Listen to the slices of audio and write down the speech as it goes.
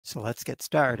So let's get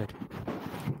started.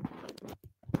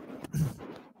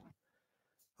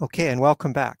 Okay, and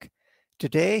welcome back.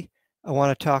 Today, I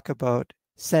want to talk about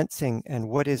sensing and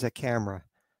what is a camera.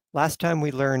 Last time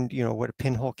we learned, what a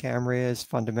pinhole camera is.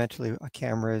 Fundamentally, a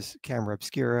camera is camera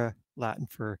obscura, Latin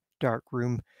for dark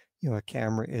room. A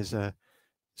camera is a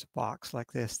box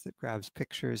like this that grabs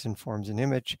pictures and forms an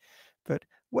image. But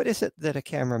what is it that a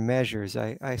camera measures?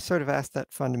 I sort of asked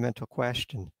that fundamental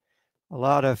question. A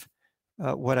lot of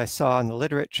what I saw in the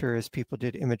literature is people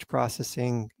did image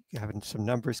processing, having some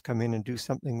numbers come in and do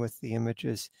something with the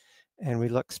images. And we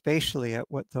look spatially at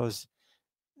what those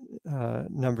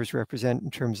numbers represent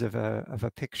in terms of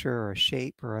a picture or a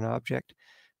shape or an object.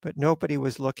 But nobody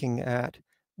was looking at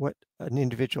what an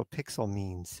individual pixel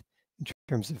means in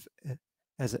terms of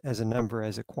as a number,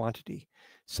 as a quantity.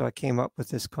 So I came up with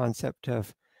this concept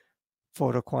of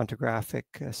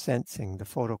photoquantographic sensing, the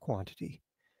photo quantity.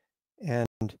 And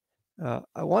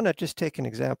I want to just take an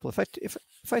example. If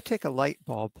I take a light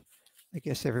bulb, I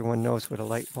guess everyone knows what a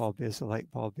light bulb is. A light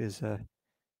bulb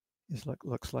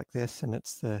looks like this, and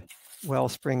it's the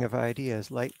wellspring of ideas.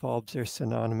 Light bulbs are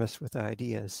synonymous with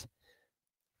ideas.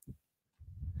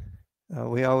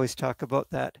 We always talk about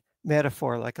that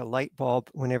metaphor, like a light bulb.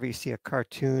 Whenever you see a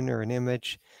cartoon or an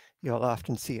image, you'll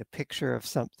often see a picture of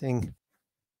something.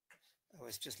 I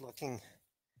was just looking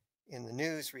in the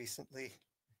news recently.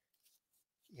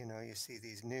 You see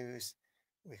these news.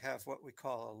 We have what we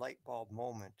call a light bulb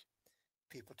moment.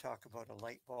 People talk about a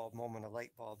light bulb moment. A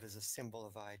light bulb is a symbol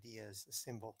of ideas, a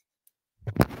symbol.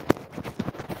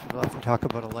 People often talk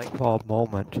about a light bulb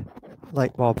moment.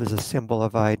 Light bulb is a symbol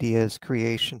of ideas,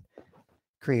 creation,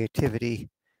 creativity,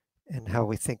 and how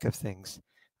we think of things.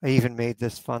 I even made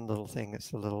this fun little thing.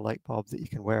 It's a little light bulb that you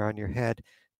can wear on your head.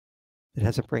 It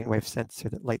has a brainwave sensor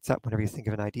that lights up whenever you think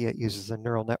of an idea. It uses a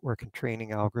neural network and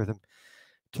training algorithm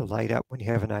to light up when you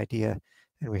have an idea.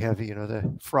 And we have,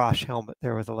 the Frosch helmet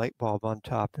there with a light bulb on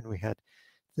top. And we had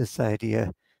this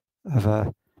idea of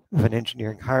an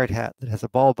engineering hard hat that has a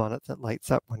bulb on it that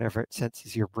lights up whenever it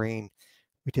senses your brain.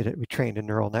 We trained a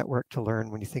neural network to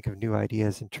learn when you think of new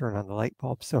ideas and turn on the light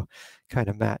bulb. So kind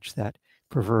of match that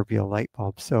proverbial light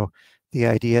bulb. So the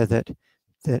idea that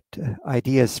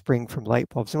ideas spring from light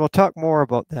bulbs. And we'll talk more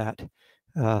about that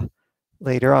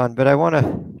later on. But I want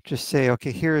to just say,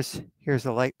 okay, here's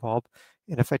a light bulb.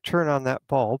 And if I turn on that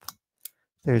bulb,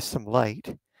 there's some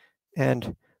light.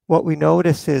 And what we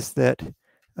notice is that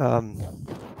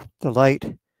the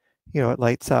light, it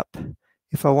lights up.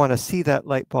 If I want to see that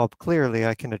light bulb clearly,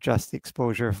 I can adjust the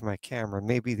exposure of my camera.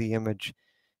 Maybe the image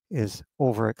is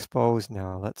overexposed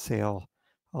now. Let's say I'll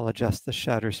adjust the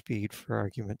shutter speed for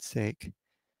argument's sake.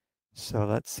 So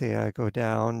let's say I go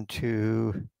down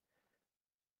to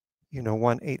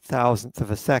 1/8,000th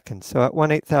of a second. So at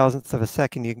 1/8,000th of a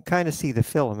second, you can kind of see the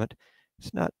filament.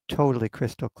 It's not totally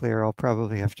crystal clear. I'll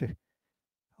probably have to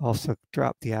also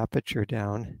drop the aperture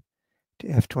down to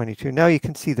f22. Now you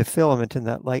can see the filament in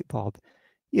that light bulb.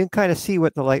 You can kind of see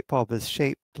what the light bulb is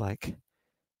shaped like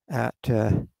at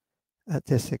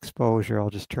this exposure. I'll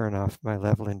just turn off my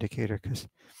level indicator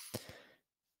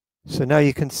so now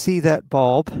you can see that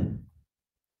bulb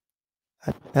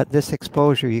at this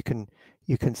exposure. You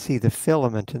can see the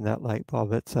filament in that light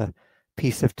bulb. It's a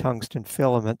piece of tungsten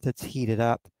filament that's heated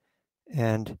up,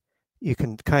 and you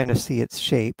can kind of see its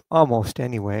shape almost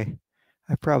anyway.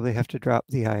 I probably have to drop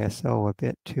the ISO a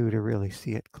bit too to really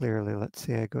see it clearly. Let's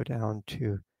say I go down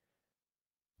to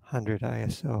 100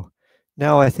 ISO.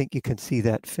 Now I think you can see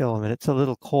that filament. It's a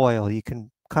little coil. You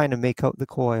can kind of make out the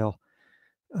coil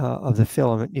of the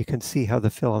filament. You can see how the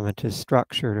filament is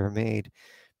structured or made.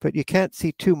 But you can't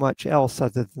see too much else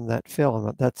other than that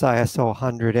filament. That's ISO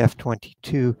 100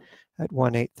 f22 at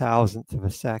 1/8,000th of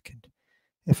a second.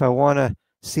 If I want to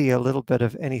see a little bit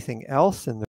of anything else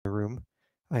in the room,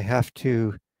 I have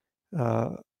to,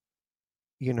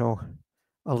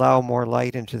 allow more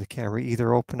light into the camera.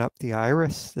 Either open up the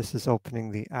iris. This is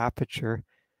opening the aperture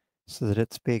so that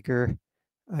it's bigger.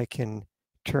 I can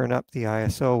turn up the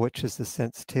ISO, which is the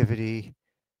sensitivity.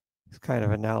 It's kind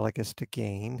of analogous to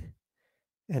gain.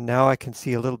 And now I can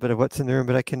see a little bit of what's in the room,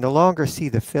 but I can no longer see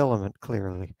the filament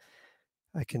clearly.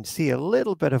 I can see a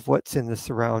little bit of what's in the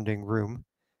surrounding room.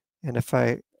 And if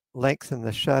I lengthen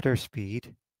the shutter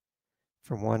speed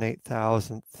from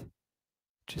 1/8,000th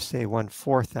to say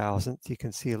 1/4,000th, you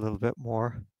can see a little bit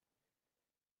more.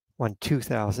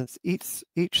 1/2,000th.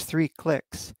 Each 3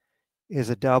 clicks is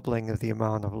a doubling of the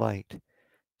amount of light.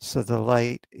 So the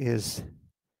light is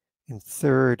in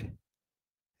 3rd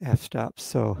f-stop.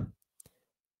 So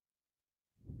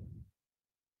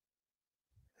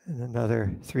and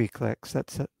another 3 clicks.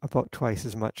 That's about twice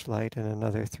as much light, and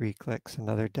another 3 clicks,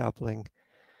 another doubling,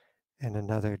 and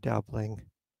another doubling,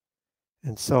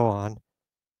 and so on.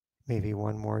 Maybe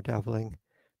one more doubling.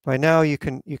 By now you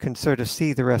can sort of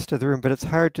see the rest of the room, but it's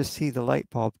hard to see the light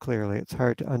bulb clearly. It's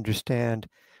hard to understand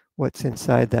what's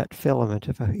inside that filament.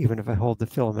 Even if I hold the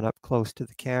filament up close to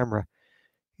the camera,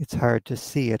 it's hard to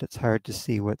see it. It's hard to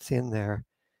see what's in there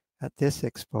at this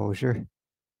exposure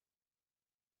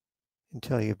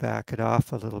until you back it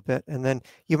off a little bit. And then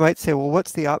you might say, well,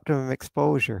 what's the optimum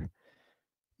exposure?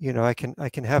 You know, I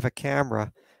can have a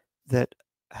camera that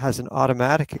has an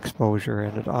automatic exposure,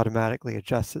 and it automatically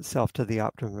adjusts itself to the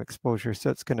optimum exposure. So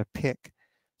it's going to pick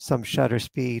some shutter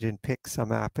speed and pick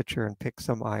some aperture and pick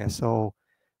some ISO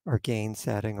or gain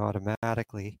setting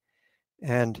automatically.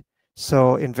 And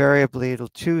so invariably it'll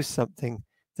choose something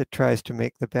that tries to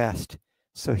make the best.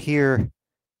 So here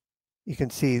you can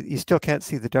see, you still can't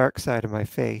see the dark side of my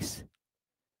face.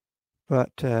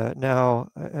 But now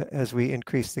as we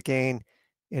increase the gain,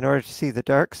 in order to see the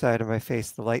dark side of my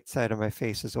face, the light side of my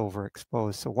face is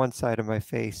overexposed. So one side of my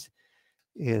face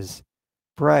is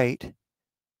bright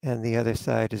and the other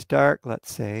side is dark,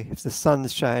 let's say. If the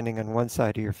sun's shining on one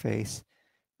side of your face,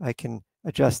 I can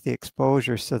adjust the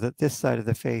exposure so that this side of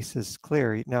the face is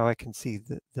clear. Now I can see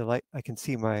the light, I can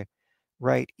see my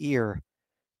right ear.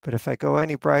 But if I go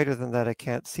any brighter than that, I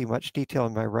can't see much detail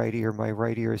in my right ear. My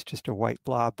right ear is just a white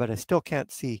blob, but I still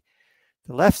can't see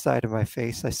the left side of my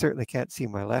face. I certainly can't see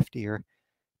my left ear.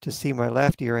 To see my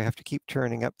left ear, I have to keep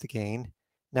turning up the gain.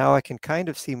 Now I can kind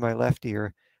of see my left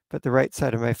ear, but the right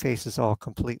side of my face is all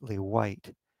completely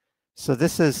white. So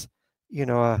this is, you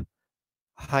know, a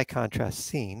high contrast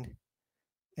scene.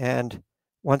 And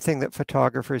one thing that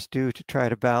photographers do to try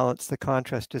to balance the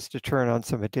contrast is to turn on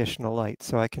some additional light.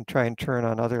 So I can try and turn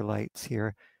on other lights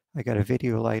here. I got a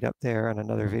video light up there and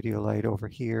another video light over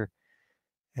here.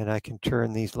 And I can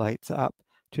turn these lights up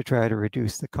to try to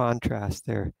reduce the contrast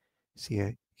there. See,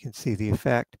 you can see the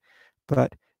effect,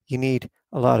 but you need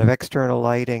a lot of external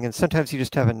lighting, and sometimes you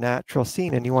just have a natural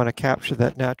scene and you want to capture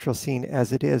that natural scene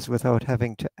as it is without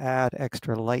having to add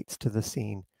extra lights to the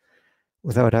scene.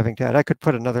 Without having to add, I could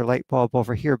put another light bulb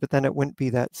over here, but then it wouldn't be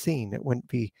that scene. It wouldn't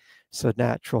be so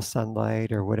natural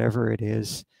sunlight or whatever it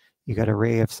is. You got a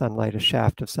ray of sunlight, a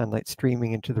shaft of sunlight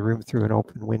streaming into the room through an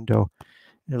open window.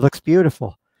 And it looks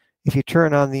beautiful. If you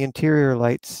turn on the interior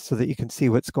lights so that you can see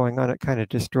what's going on, it kind of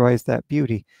destroys that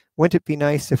beauty. Wouldn't it be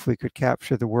nice if we could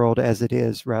capture the world as it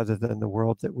is rather than the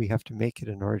world that we have to make it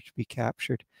in order to be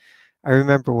captured? I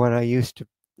remember when I used to,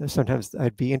 sometimes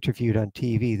I'd be interviewed on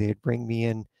TV. They'd bring me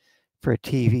in for a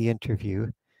TV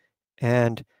interview,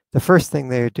 and the first thing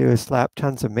they would do is slap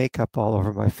tons of makeup all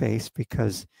over my face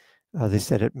because they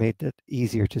said it made it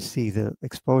easier to see the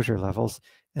exposure levels.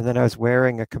 And then I was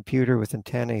wearing a computer with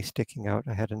antennae sticking out.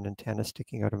 I had an antenna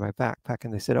sticking out of my backpack,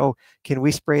 and they said, "Oh, can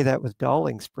we spray that with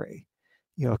Dowling spray?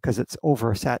 You know, because it's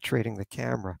oversaturating the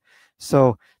camera."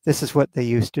 So this is what they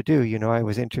used to do. You know, I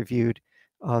was interviewed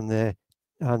on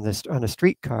a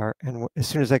streetcar, and as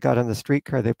soon as I got on the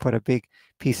streetcar, they put a big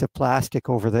piece of plastic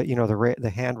over the, you know, the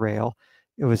handrail.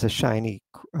 It was a shiny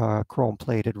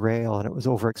chrome-plated rail, and it was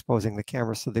overexposing the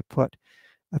camera, so they put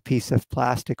a piece of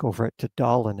plastic over it to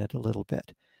dull it a little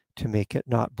bit to make it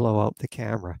not blow out the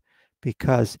camera.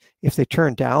 Because if they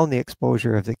turned down the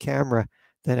exposure of the camera,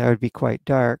 then it would be quite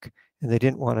dark, and they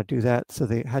didn't want to do that, so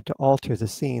they had to alter the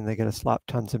scene. They got to slap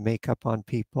tons of makeup on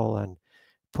people and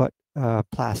put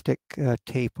plastic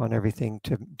tape on everything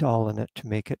to dull it to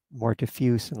make it more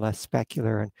diffuse and less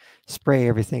specular, and spray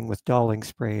everything with Dowling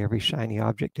spray. Every shiny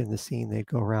object in the scene, they'd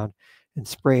go around and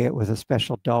spray it with a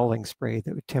special Dowling spray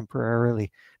that would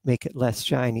temporarily make it less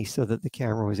shiny so that the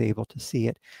camera was able to see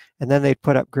it. And then they'd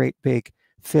put up great big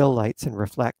fill lights and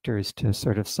reflectors to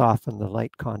sort of soften the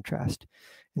light contrast.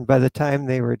 And by the time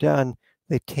they were done,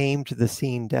 they tamed the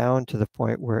scene down to the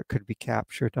point where it could be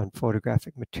captured on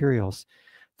photographic materials.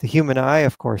 The human eye,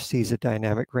 of course, sees a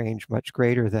dynamic range much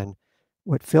greater than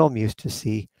what film used to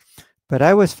see. But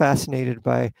I was fascinated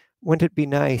by, wouldn't it be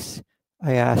nice,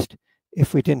 I asked,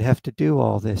 if we didn't have to do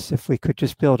all this, if we could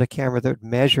just build a camera that would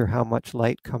measure how much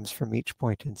light comes from each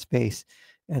point in space.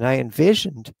 And I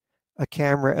envisioned a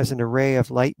camera as an array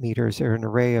of light meters or an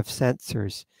array of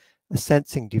sensors, a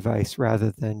sensing device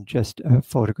rather than just a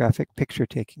photographic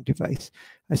picture-taking device.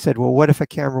 I said, well, what if a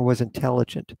camera was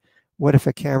intelligent? What if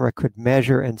a camera could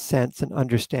measure and sense and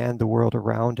understand the world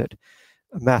around it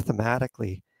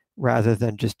mathematically rather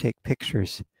than just take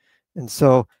pictures? And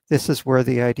so this is where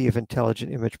the idea of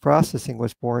intelligent image processing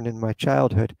was born in my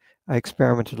childhood. I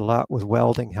experimented a lot with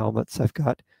welding helmets. I've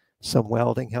got some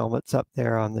welding helmets up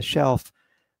there on the shelf.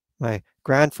 My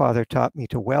grandfather taught me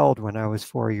to weld when I was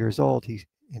 4 years old. He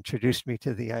introduced me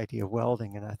to the idea of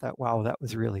welding, and I thought, wow, that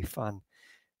was really fun.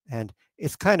 And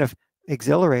it's kind of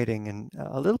exhilarating and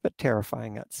a little bit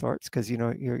terrifying at sorts, because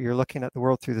you're looking at the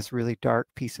world through this really dark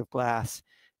piece of glass,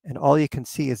 and all you can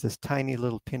see is this tiny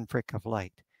little pinprick of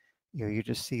light. You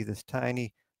just see this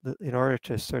tiny, in order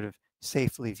to sort of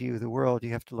safely view the world,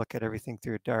 you have to look at everything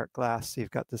through a dark glass. So you've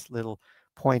got this little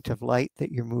point of light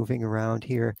that you're moving around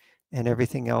here, and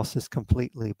everything else is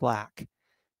completely black.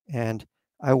 And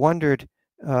I wondered,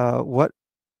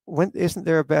 isn't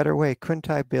there a better way? Couldn't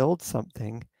I build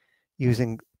something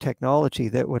using technology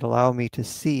that would allow me to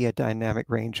see a dynamic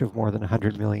range of more than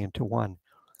 100 million to 1?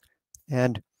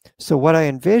 And so what I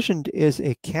envisioned is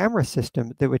a camera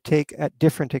system that would take at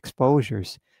different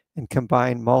exposures and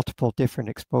combine multiple different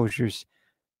exposures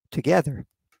together.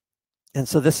 And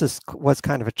so this was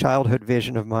kind of a childhood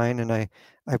vision of mine, and I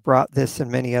brought this and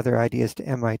many other ideas to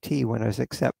MIT when I was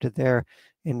accepted there.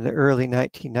 In the early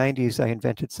 1990s, I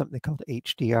invented something called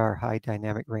HDR, High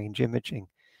Dynamic Range Imaging.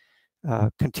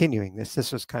 Continuing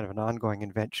this was kind of an ongoing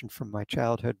invention from my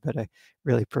childhood, but I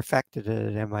really perfected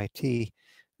it at MIT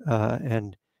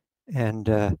and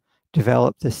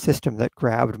developed this system that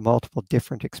grabbed multiple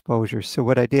different exposures. So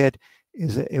what I did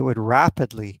is it would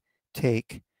rapidly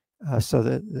take,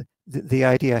 so the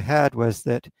idea I had was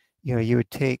that you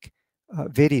would take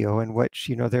video in which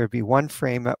there would be one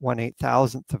frame at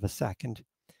 1/8,000th of a second,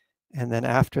 and then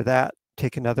after that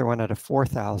take another one at a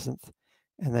 4,000th,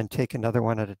 and then take another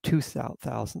one at a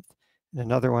 2,000th, and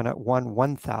another one at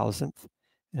 1/1,000th,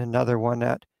 and another one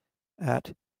at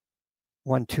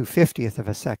 1/250th of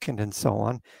a second, and so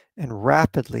on, and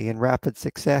rapidly, in rapid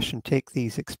succession, take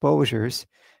these exposures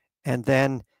and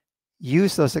then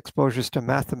use those exposures to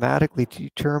mathematically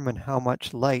determine how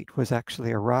much light was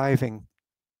actually arriving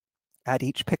at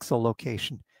each pixel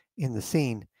location in the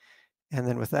scene. And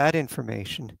then with that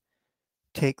information,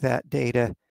 take that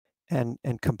data and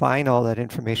combine all that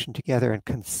information together and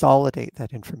consolidate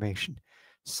that information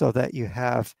so that you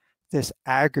have this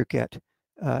aggregate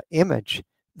image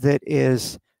that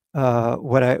is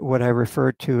what I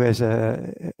referred to as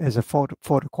a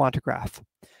photoquantograph.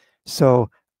 So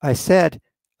I said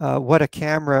what a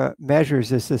camera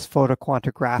measures is this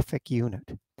photoquantographic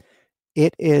unit.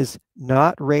 It is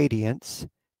not radiance,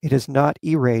 it is not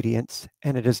irradiance,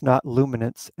 and it is not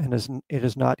luminance, and it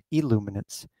is not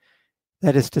illuminance.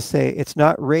 That is to say, it's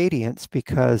not radiance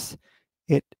because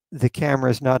the camera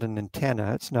is not an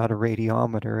antenna, it's not a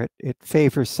radiometer. It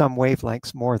favors some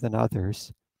wavelengths more than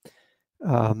others.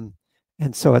 And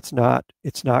so it's not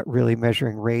really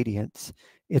measuring radiance.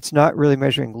 It's not really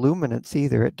measuring luminance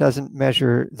either. It doesn't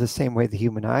measure the same way the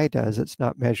human eye does. It's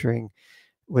not measuring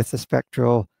with the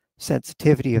spectral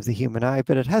sensitivity of the human eye,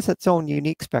 but it has its own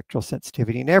unique spectral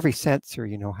sensitivity. And every sensor,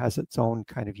 has its own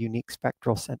kind of unique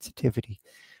spectral sensitivity.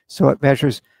 So it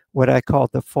measures what I call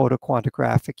the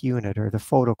photoquantographic unit, or the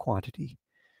photoquantity.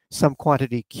 Some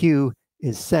quantity Q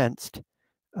is sensed,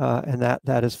 and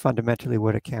that is fundamentally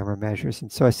what a camera measures.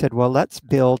 And so I said, well, let's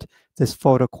build this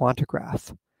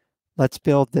photoquantograph. Let's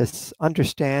build this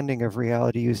understanding of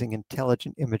reality using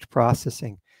intelligent image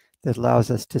processing that allows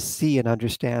us to see and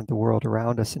understand the world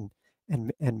around us and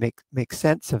make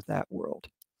sense of that world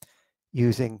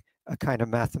using a kind of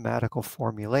mathematical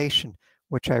formulation,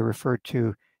 which I referred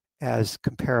to as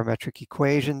comparametric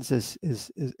equations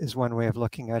is one way of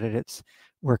looking at it.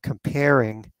 We're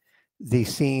comparing the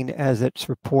scene as it's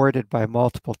reported by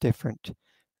multiple different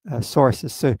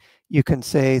sources. So you can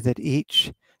say that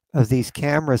each of these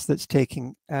cameras that's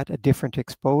taking at a different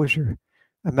exposure,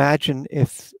 imagine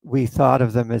if we thought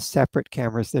of them as separate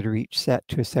cameras that are each set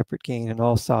to a separate gain and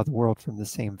all saw the world from the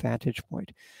same vantage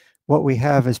point. What we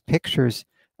have is pictures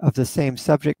of the same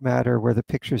subject matter where the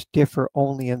pictures differ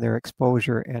only in their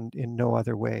exposure and in no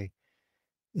other way.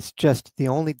 It's just the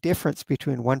only difference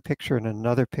between one picture and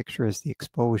another picture is the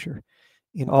exposure.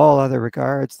 In all other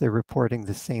regards, they're reporting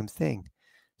the same thing.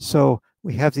 So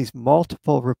we have these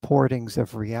multiple reportings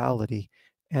of reality,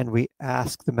 and we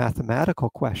ask the mathematical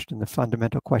question, the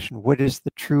fundamental question, what is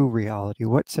the true reality?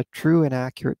 What's a true and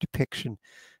accurate depiction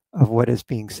of what is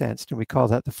being sensed? And we call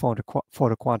that the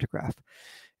photoquantograph.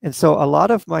 And so a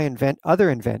lot of my other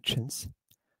inventions,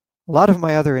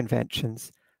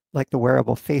 like the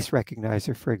wearable face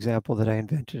recognizer, for example, that I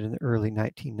invented in the early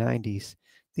 1990s,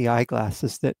 the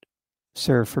eyeglasses that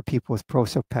serve for people with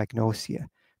prosopagnosia.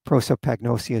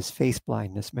 Prosopagnosia is face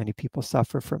blindness. Many people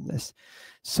suffer from this.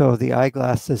 So the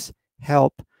eyeglasses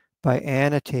help by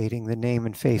annotating the name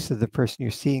and face of the person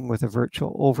you're seeing with a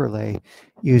virtual overlay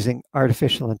using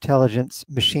artificial intelligence,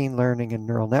 machine learning, and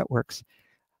neural networks.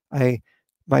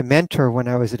 my mentor when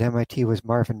I was at MIT was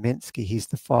Marvin Minsky. He's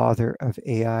the father of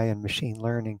AI and machine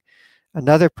learning.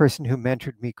 Another person who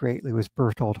mentored me greatly was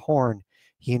Bertold Horn.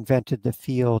 He invented the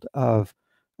field of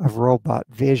robot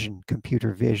vision,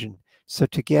 computer vision. So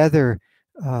together,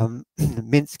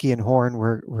 Minsky and Horn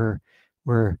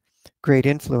were great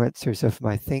influencers of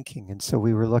my thinking. And so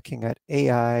we were looking at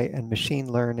AI and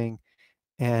machine learning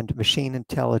and machine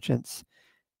intelligence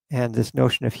and this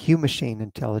notion of human-machine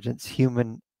intelligence,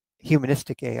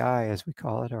 humanistic AI, as we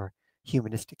call it, or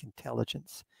humanistic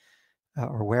intelligence,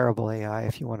 or wearable AI,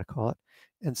 if you want to call it.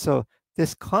 And so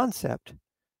this concept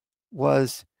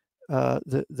was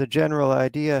the general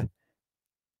idea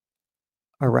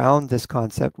around this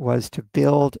concept was to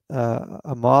build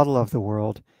a model of the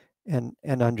world and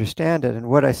understand it. And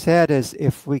what I said is,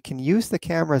 if we can use the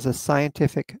camera as a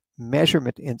scientific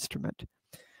measurement instrument,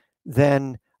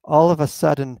 then all of a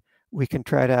sudden we can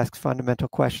try to ask fundamental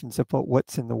questions about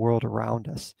what's in the world around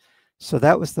us. So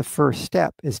that was the first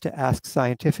step, is to ask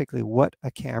scientifically what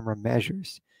a camera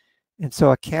measures. And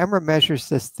so a camera measures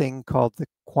this thing called the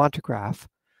quantograph,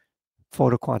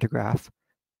 photoquantograph.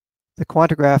 The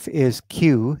quantograph is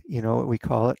Q, you know what we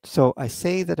call it. So I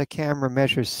say that a camera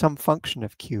measures some function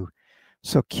of Q.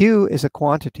 So Q is a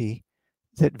quantity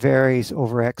that varies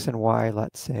over X and Y,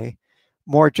 let's say.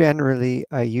 More generally,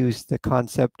 I use the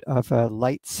concept of a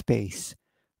light space,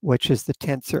 which is the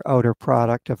tensor outer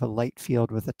product of a light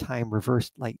field with a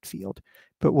time-reversed light field.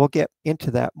 But we'll get into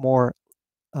that more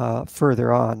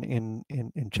further on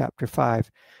in chapter 5.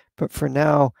 But for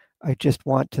now, I just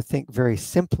want to think very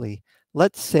simply.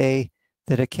 Let's say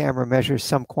that a camera measures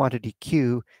some quantity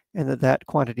Q, and that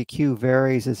quantity Q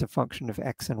varies as a function of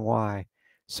X and Y.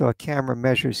 So a camera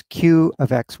measures Q of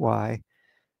XY,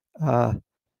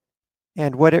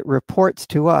 and what it reports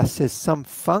to us is some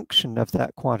function of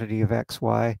that quantity of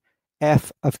XY,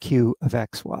 F of Q of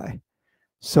XY.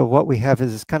 So what we have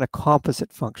is this kind of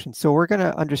composite function. So we're going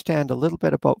to understand a little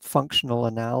bit about functional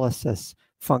analysis,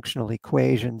 functional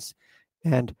equations,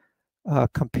 and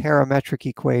comparametric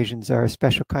equations are a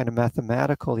special kind of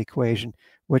mathematical equation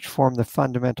which form the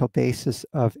fundamental basis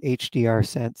of HDR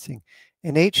sensing.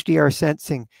 And HDR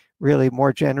sensing really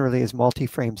more generally is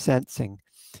multi-frame sensing.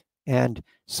 And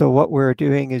so what we're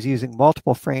doing is using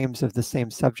multiple frames of the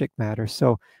same subject matter.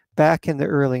 So back in the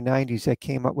early 90s, I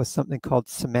came up with something called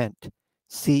CEMENT,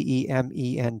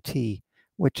 C-E-M-E-N-T,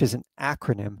 which is an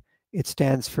acronym. It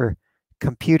stands for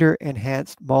Computer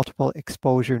Enhanced Multiple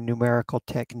Exposure Numerical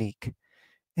Technique.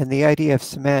 And the idea of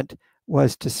CEMENT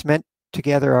was to cement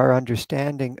together our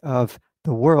understanding of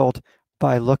the world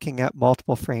by looking at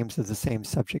multiple frames of the same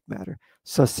subject matter.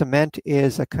 So CEMENT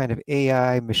is a kind of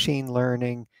AI machine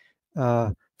learning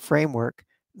framework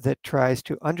that tries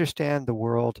to understand the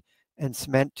world and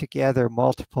cement together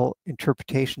multiple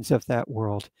interpretations of that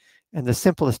world. And the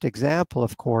simplest example,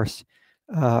 of course,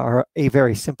 or a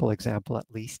very simple example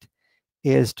at least,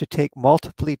 is to take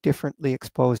multiple differently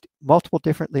exposed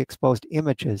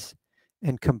images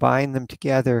and combine them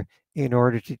together in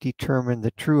order to determine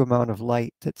the true amount of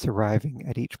light that's arriving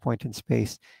at each point in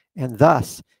space, and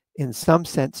thus, in some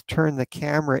sense, turn the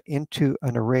camera into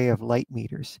an array of light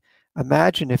meters.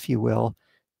 Imagine, if you will,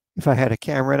 if I had a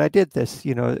camera, and I did this,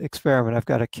 experiment. I've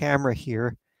got a camera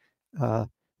here,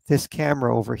 this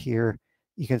camera over here.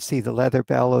 You can see the leather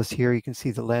bellows here. You can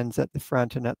see the lens at the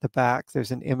front and at the back.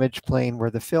 There's an image plane where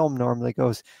the film normally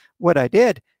goes. What I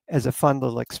did as a fun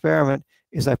little experiment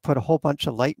is I put a whole bunch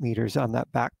of light meters on that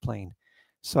back plane.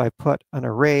 So I put an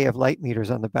array of light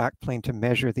meters on the back plane to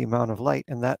measure the amount of light,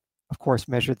 and that, of course,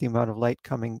 measured the amount of light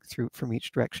coming through from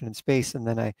each direction in space. And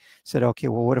then I said, okay,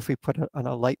 well, what if we put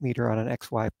a light meter on an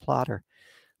XY plotter?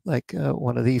 Like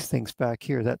one of these things back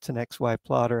here, that's an XY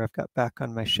plotter I've got back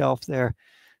on my shelf there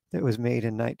that was made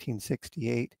in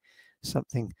 1968.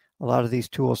 A lot of these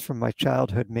tools from my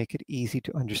childhood make it easy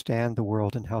to understand the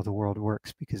world and how the world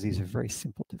works, because these are very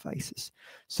simple devices.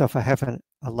 So if I have a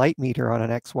light meter on an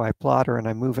XY plotter and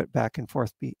I move it back and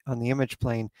forth on the image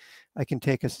plane, I can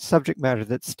take a subject matter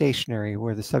that's stationary,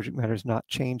 where the subject matter is not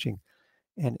changing,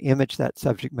 and image that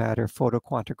subject matter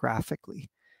photoquantographically.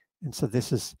 And so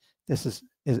this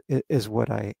is what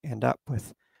I end up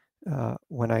with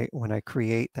when I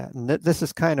create that. And this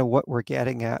is kind of what we're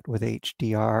getting at with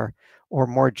HDR, or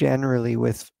more generally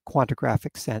with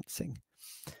quantographic sensing.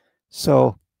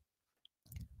 So,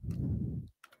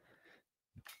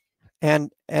 and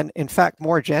in fact,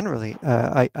 more generally,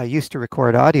 I used to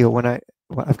record audio when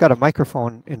I've got a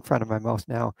microphone in front of my mouth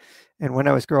now. And when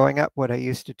I was growing up, what I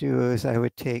used to do is I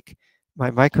would take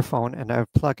my microphone and I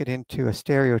would plug it into a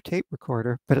stereo tape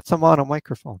recorder, but it's a mono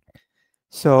microphone.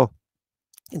 So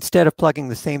instead of plugging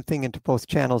the same thing into both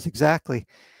channels exactly,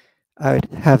 I'd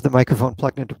have the microphone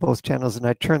plugged into both channels, and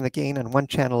I'd turn the gain on one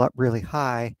channel up really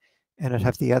high, and I'd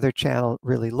have the other channel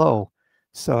really low.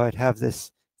 So I'd have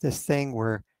this thing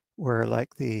where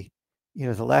like the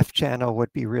left channel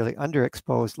would be really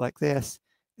underexposed like this,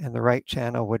 and the right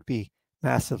channel would be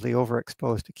massively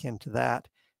overexposed akin to that.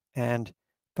 And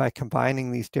by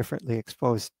combining these differently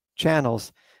exposed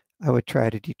channels, I would try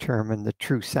to determine the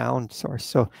true sound source.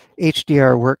 So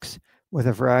HDR works with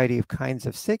a variety of kinds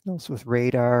of signals. With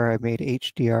radar, I made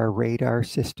HDR radar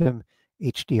system,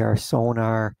 HDR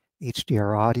sonar,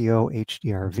 HDR audio,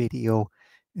 HDR video.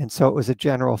 And so it was a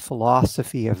general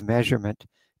philosophy of measurement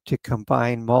to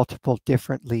combine multiple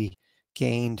differently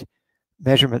gained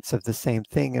measurements of the same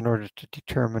thing in order to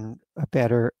determine a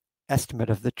better estimate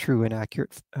of the true and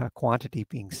accurate quantity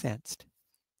being sensed.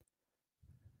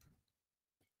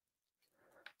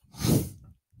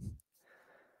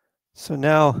 So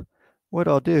now what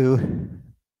I'll do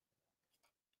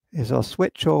is I'll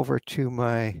switch over to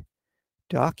my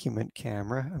document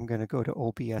camera. I'm going to go to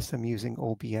OBS. I'm using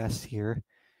OBS here,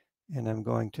 and I'm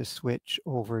going to switch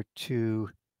over to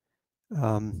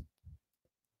the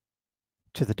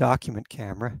document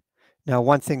camera. Now,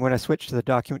 one thing, when I switch to the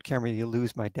document camera, you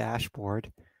lose my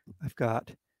dashboard. I've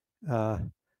got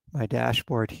my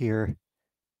dashboard here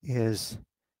is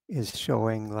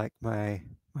showing like my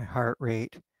heart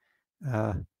rate,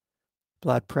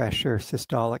 blood pressure,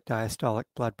 systolic, diastolic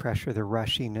blood pressure, the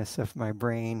rushiness of my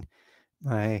brain,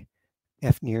 my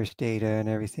FNIRS data, and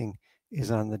everything is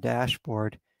on the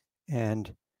dashboard.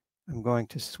 And I'm going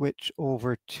to switch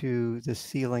over to the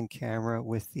ceiling camera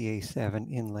with the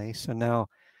A7 inlay. So now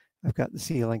I've got the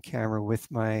ceiling camera with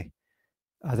my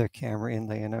other camera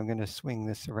inlay, and I'm going to swing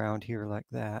this around here like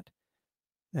that.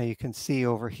 Now you can see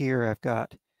over here I've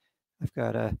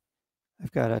got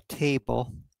a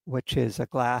table, which is a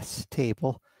glass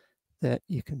table that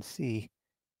you can see.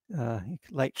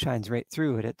 Light shines right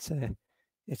through it.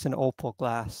 It's an opal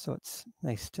glass, so it's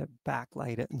nice to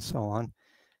backlight it and so on.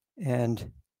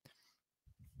 And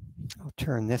I'll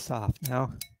turn this off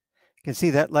now. You can see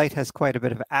that light has quite a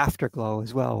bit of afterglow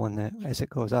as well as it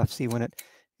goes off. See, when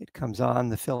it comes on,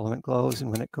 the filament glows,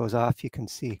 and when it goes off, you can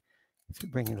see, if you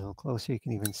bring it a little closer, you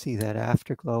can even see that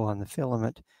afterglow on the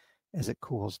filament as it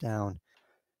cools down.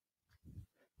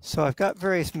 So I've got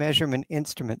various measurement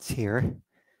instruments here.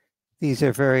 These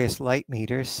are various light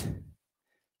meters.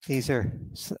 These are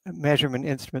measurement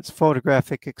instruments,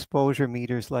 photographic exposure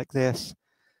meters like this.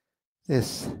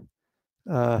 This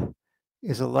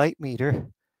is a light meter,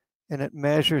 and it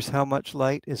measures how much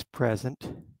light is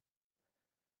present.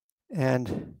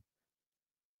 And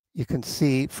you can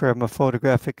see from a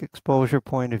photographic exposure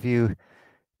point of view,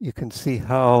 you can see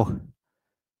how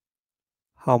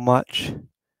much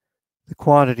the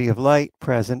quantity of light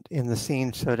present in the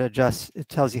scene. So it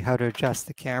tells you how to adjust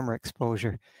the camera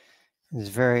exposure. There's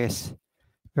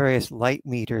various light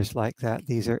meters like that.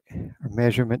 These are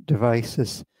measurement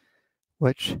devices,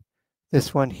 which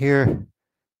this one here,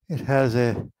 it has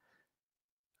a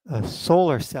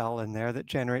solar cell in there that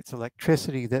generates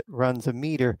electricity that runs a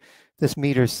meter. This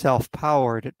meter is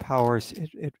self-powered.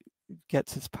 It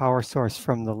gets its power source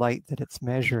from the light that it's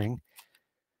measuring.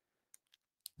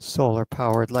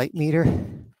 Solar-powered light meter.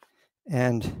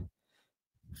 And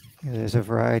there's a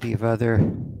variety of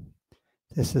other.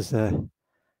 This is a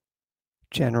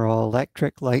General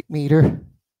Electric light meter.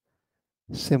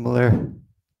 Similar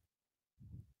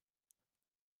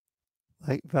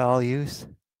light values.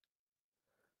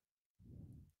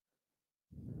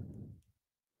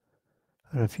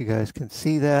 I don't know if you guys can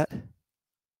see that.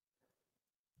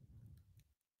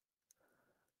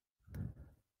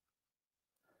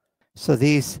 So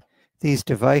these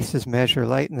devices measure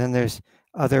light, and then there's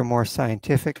other more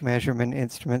scientific measurement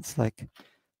instruments like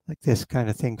this kind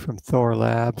of thing from Thor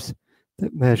Labs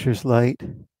that measures light.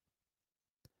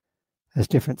 Has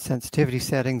different sensitivity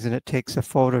settings, and it takes a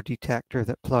photo detector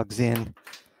that plugs in.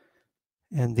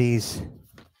 And these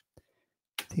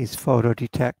photo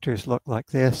detectors look like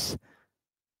this.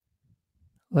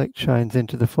 Light shines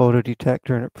into the photo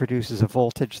detector and it produces a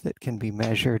voltage that can be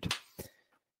measured.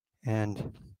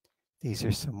 And these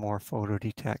are some more photo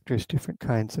detectors, different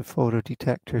kinds of photo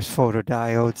detectors,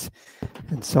 photodiodes,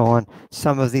 and so on.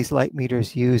 Some of these light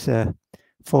meters use a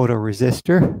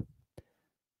photoresistor.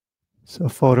 So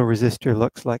photoresistor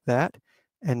looks like that.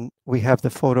 And we have the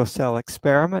photocell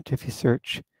experiment. If you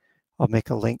search, I'll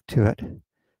make a link to it,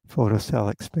 photocell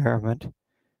experiment.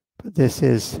 But this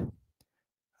is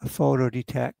a photo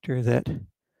detector that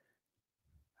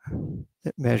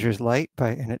measures light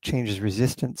and it changes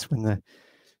resistance when the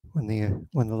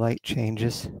light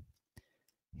changes.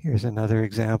 Here's another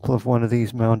example of one of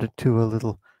these mounted to a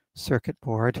little circuit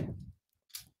board.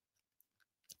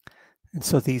 And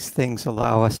so these things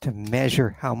allow us to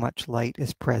measure how much light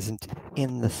is present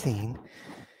in the scene.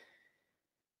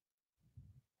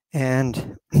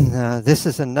 And this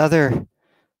is another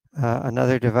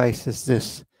device, is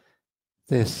this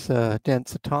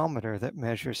densitometer that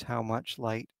measures how much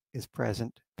light is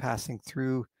present passing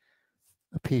through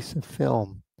a piece of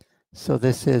film. So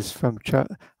this is from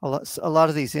a lot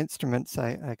of these instruments.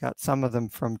 I got some of them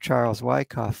from Charles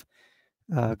Wyckoff,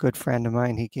 a good friend of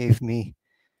mine. He gave me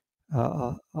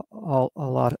a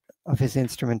lot of his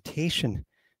instrumentation.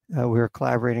 We were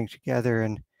collaborating together,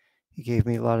 and he gave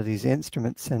me a lot of these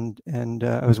instruments. And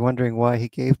I was wondering why he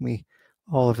gave me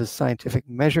all of his scientific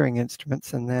measuring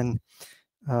instruments. And then,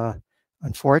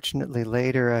 unfortunately,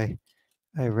 later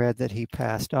I read that he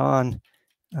passed on.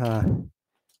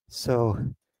 So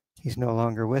he's no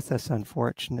longer with us,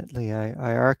 unfortunately. I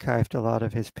archived a lot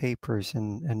of his papers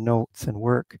and notes and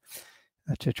work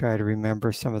to try to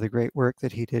remember some of the great work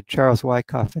that he did. Charles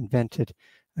Wyckoff invented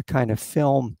a kind of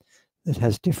film that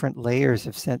has different layers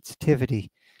of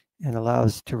sensitivity and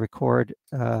allows to record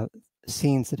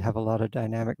scenes that have a lot of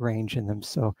dynamic range in them.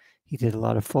 So he did a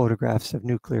lot of photographs of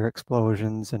nuclear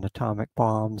explosions and atomic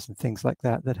bombs and things like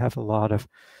that that have a lot of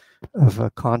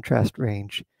contrast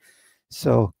range.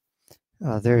 So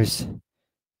there's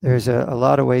a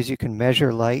lot of ways you can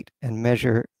measure light and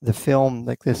measure the film.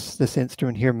 Like this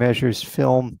instrument here measures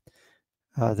film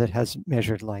that has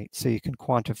measured light, so you can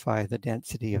quantify the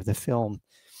density of the film.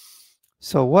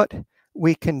 So what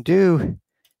we can do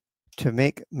to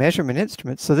make measurement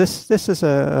instruments, so this is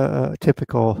a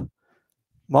typical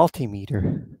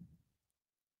multimeter.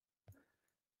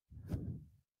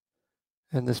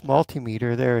 And this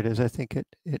multimeter, there it is. I think it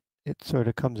sort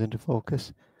of comes into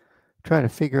focus. Trying to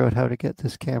figure out how to get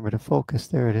this camera to focus.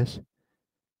 There it is.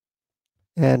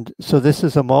 And so this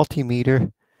is a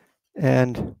multimeter,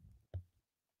 and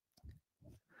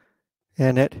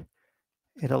it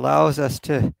allows us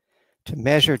to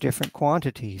measure different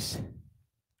quantities.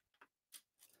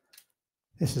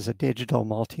 This is a digital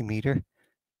multimeter,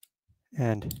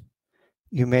 and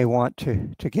you may want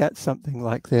to get something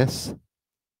like this.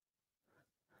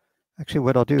 Actually,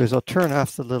 what I'll do is I'll turn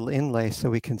off the little inlay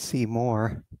so we can see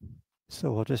more.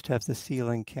 So we'll just have the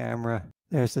ceiling camera.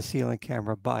 There's the ceiling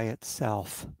camera by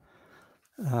itself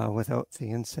without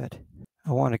the inset.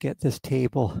 I want to get this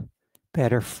table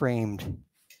better framed.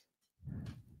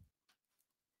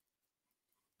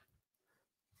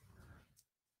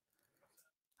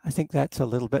 I think that's a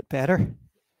little bit better.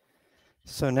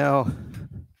 So now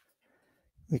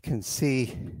we can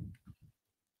see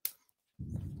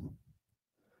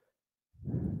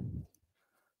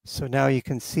you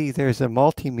can see there's a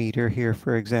multimeter here,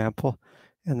 for example,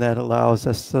 and that allows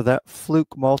us, so that fluke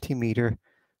multimeter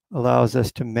allows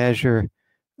us to measure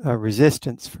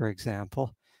resistance, for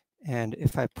example. And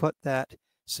if I put that,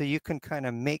 so you can kind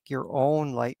of make your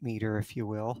own light meter, if you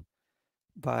will,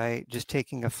 by just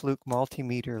taking a fluke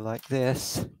multimeter like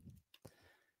this.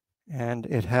 And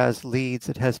it has leads,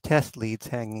 it has test leads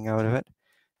hanging out of it.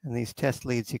 And these test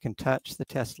leads, you can touch the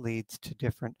test leads to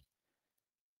different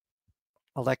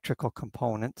electrical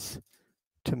components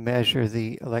to measure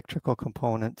the electrical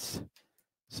components.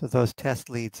 So those test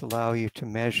leads allow you to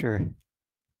measure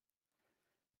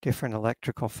different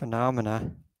electrical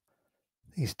phenomena.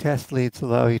 These test leads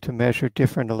allow you to measure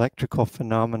different electrical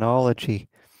phenomenology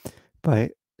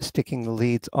by sticking the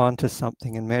leads onto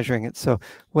something and measuring it. So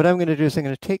what I'm going to do is I'm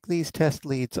going to take these test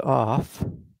leads off.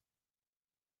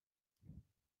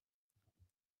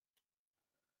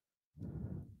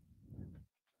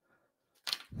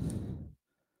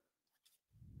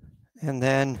 And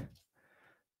then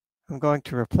I'm going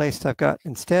to replace, I've got,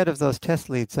 instead of those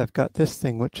test leads, I've got this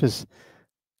thing, which is,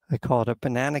 I call it a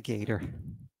banana gator.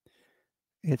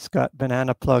 It's got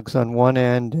banana plugs on one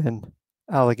end and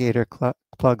alligator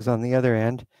plugs on the other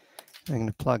end. I'm going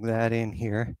to plug that in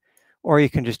here. Or you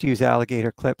can just use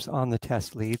alligator clips on the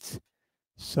test leads.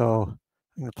 So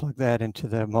I'm going to plug that into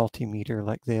the multimeter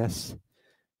like this.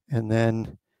 And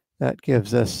then that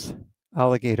gives us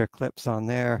alligator clips on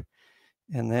there.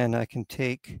 And then I can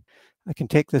take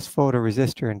this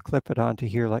photoresistor and clip it onto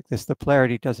here like this. The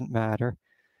polarity doesn't matter.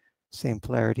 Same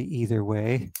polarity either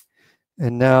way.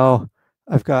 And now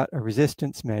I've got a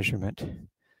resistance measurement.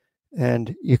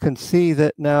 And you can see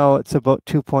that now it's about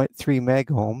 2.3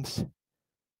 megohms,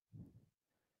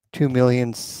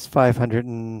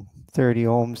 2,530,000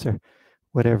 ohms or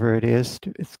whatever it is.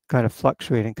 It's kind of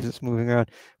fluctuating because it's moving around.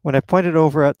 When I point it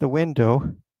over at the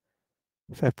window,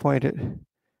 if I point it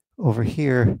over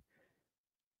here,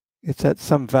 it's at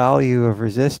some value of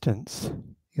resistance.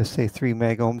 You'll say 3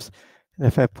 megohms. And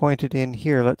if I point it in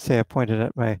here, let's say I pointed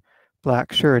at my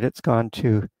black shirt, it's gone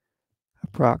to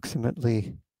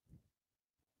approximately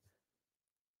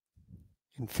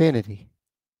infinity,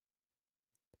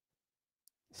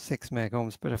 6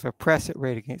 megohms. But if I press it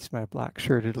right against my black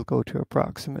shirt, it'll go to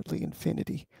approximately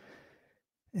infinity.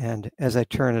 And as I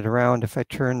turn it around, if I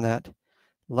turn that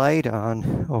light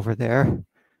on over there,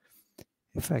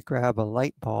 if I grab a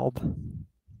light bulb,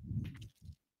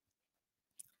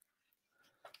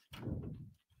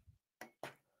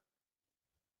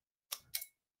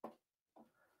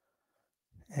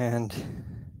 and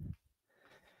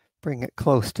bring it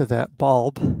close to that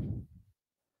bulb, I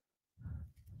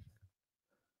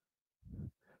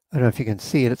don't know if you can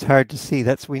see it. It's hard to see.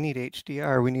 We need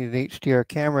HDR. We need an HDR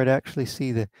camera to actually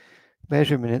see the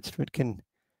measurement instrument. Can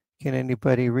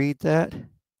anybody read that?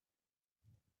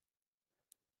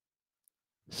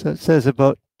 So it says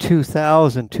about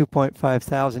 2,000, 2.5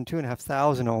 thousand,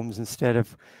 2,500 ohms instead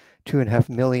of 2.5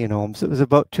 million ohms. It was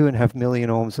about 2.5 million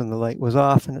ohms when the light was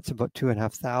off, and it's about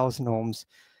 2,500 ohms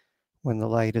when the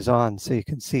light is on. So you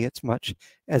can see it's much.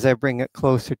 As I bring it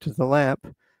closer to the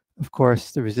lamp, of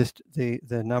course, the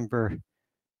number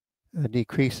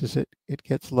decreases. It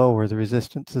gets lower. The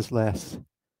resistance is less.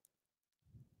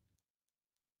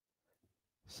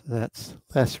 So that's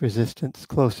less resistance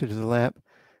closer to the lamp.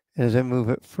 As I move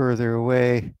it further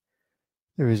away,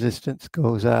 the resistance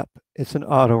goes up. It's an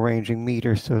auto-ranging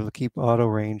meter, so it'll keep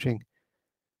auto-ranging.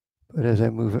 But as I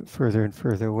move it further and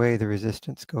further away, the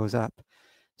resistance goes up.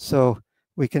 So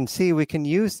we can see we can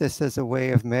use this as a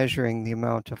way of measuring the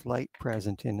amount of light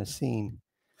present in a scene.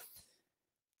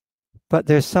 But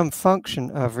there's some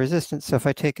function of resistance. So if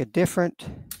I take a different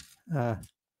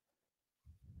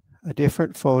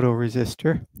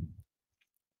photoresistor,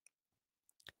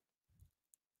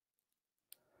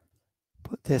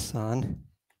 put this on,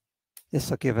 this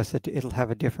will give us it'll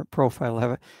have a different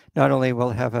profile. Not only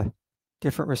will it have a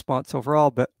different response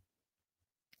overall, but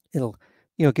it'll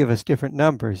give us different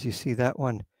numbers. You see that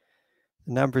one,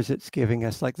 the numbers it's giving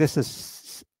us, like this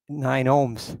is 9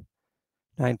 ohms,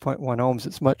 9.1 ohms.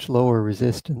 It's much lower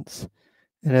resistance.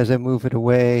 And as I move it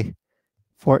away,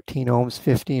 14 ohms,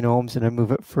 15 ohms, and I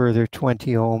move it further,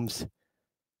 20 ohms,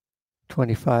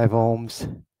 25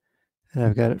 ohms. And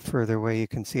I've got it further away. You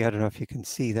can see, I don't know if you can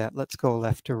see that. Let's go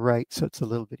left to right so it's a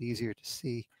little bit easier to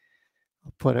see.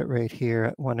 I'll put it right here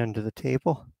at one end of the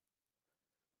table,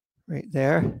 right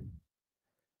there.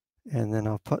 And then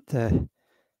I'll put the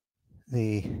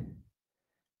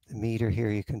meter here.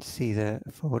 You can see the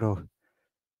photo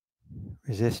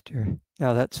resistor.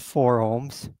 Now that's 4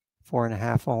 ohms,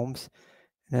 4.5 ohms.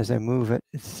 And as I move it,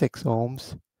 it's 6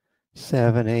 ohms,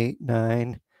 7, 8,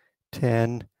 9,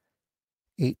 10,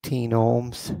 18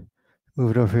 ohms.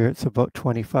 Move it over here, it's about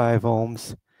 25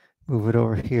 ohms. Move it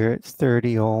over here, it's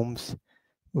 30 ohms.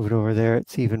 Move it over there,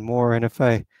 it's even more. And if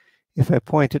I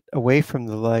point it away from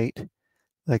the light,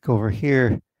 like over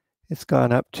here, it's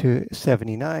gone up to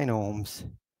 79 ohms.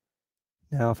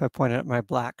 Now, if I point it at my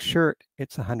black shirt,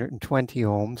 it's 120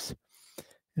 ohms.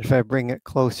 If I bring it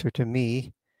closer to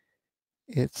me,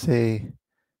 it's a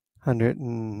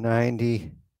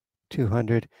 190,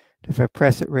 200. If I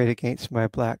press it right against my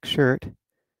black shirt,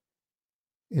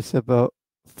 it's about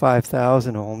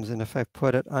 5,000 ohms. And if I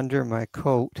put it under my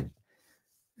coat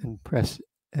and press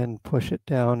and push it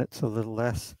down, it's a little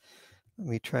less. Let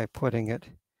me try putting it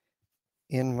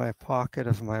in my pocket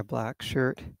of my black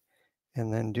shirt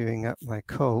and then doing up my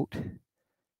coat.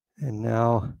 And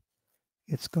now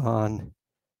it's gone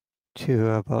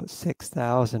to about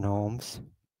 6,000 ohms,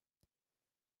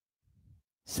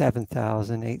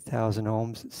 7,000, 8,000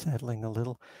 ohms. It's settling a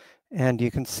little. And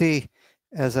you can see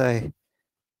as I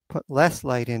put less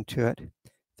light into it,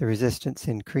 the resistance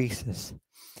increases.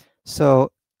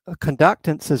 So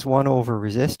conductance is 1 over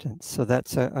resistance. So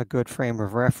that's a good frame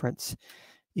of reference.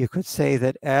 You could say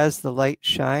that as the light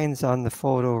shines on the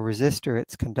photoresistor,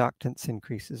 its conductance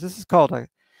increases. This is called a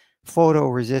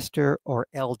photoresistor, or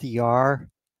LDR,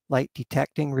 light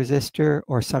detecting resistor,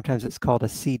 or sometimes it's called a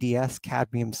CDS,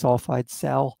 cadmium sulfide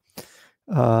cell,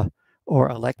 or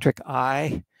electric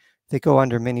eye. They go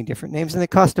under many different names, and they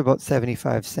cost about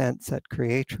 75 cents at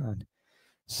Creatron.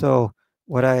 So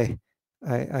what I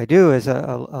do is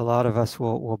a lot of us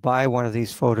will buy one of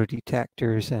these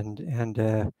photodetectors and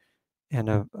a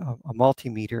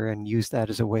multimeter and use that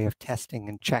as a way of testing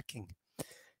and checking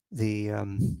the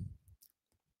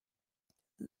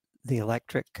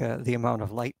amount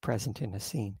of light present in a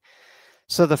scene.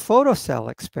 So the photocell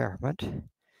experiment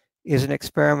is an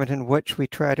experiment in which we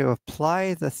try to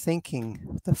apply the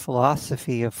thinking, the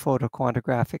philosophy of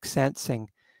photoquantographic sensing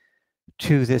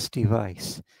to this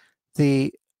device.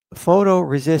 The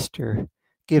photoresistor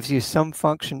gives you some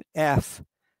function f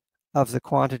of the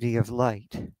quantity of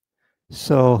light.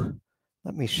 So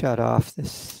let me shut off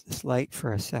this light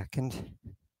for a second.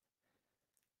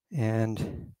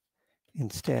 And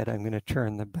instead, I'm going to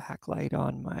turn the backlight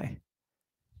on my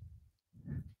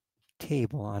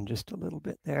table on just a little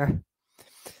bit there.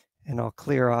 And I'll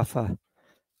clear off a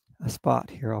spot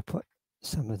here. I'll put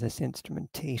some of this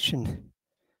instrumentation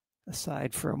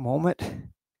aside for a moment.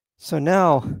 So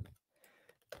now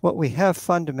what we have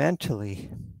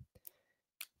fundamentally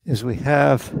is we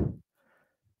have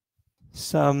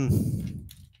some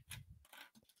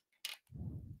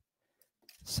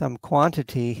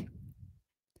quantity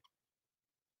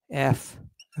f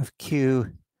of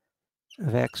q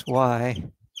of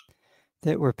xy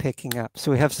that we're picking up.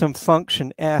 So we have some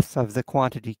function f of the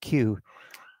quantity q,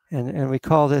 and we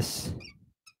call this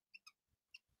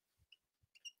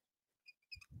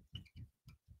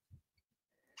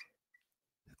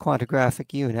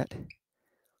quantigraphic unit.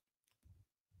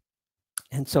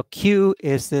 And so q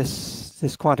is this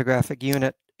quantigraphic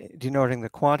unit denoting the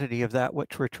quantity of that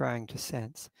which we're trying to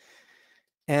sense.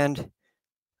 And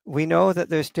we know that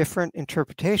there's different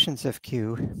interpretations of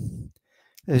q.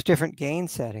 There's different gain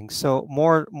settings. So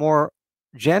more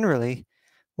generally,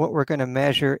 what we're going to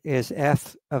measure is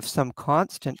f of some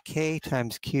constant k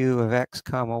times q of x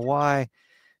comma y,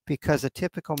 because a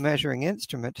typical measuring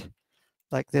instrument,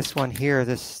 like this one here,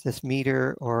 this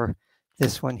meter, or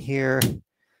this one here,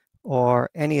 or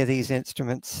any of these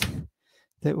instruments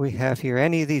that we have here,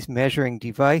 any of these measuring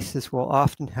devices will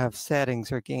often have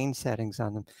settings or gain settings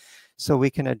on them. So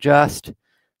we can adjust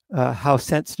how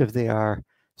sensitive they are,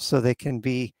 so they can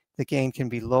be, the gain can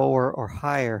be lower or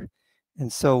higher.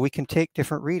 And so we can take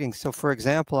different readings. So for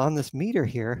example, on this meter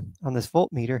here, on this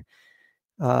voltmeter,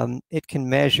 it can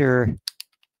measure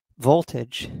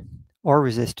voltage or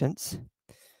resistance.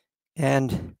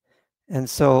 And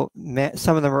so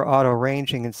some of them are auto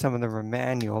ranging and some of them are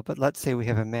manual. But let's say we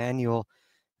have a manual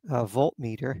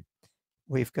voltmeter.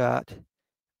 We've got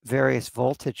various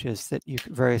voltages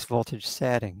various voltage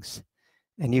settings,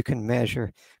 and you can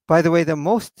measure. By the way, the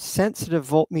most sensitive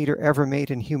voltmeter ever made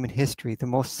in human history, the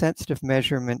most sensitive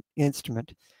measurement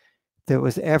instrument that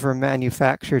was ever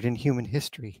manufactured in human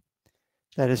history,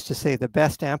 that is to say, the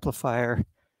best amplifier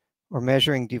or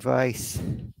measuring device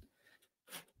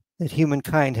that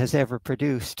humankind has ever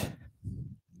produced,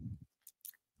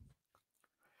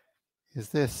 is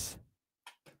this.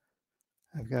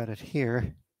 I've got it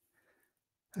here.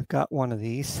 I've got one of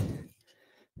these.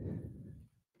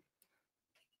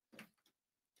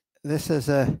 This is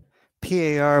a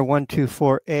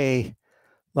PAR124A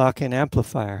lock-in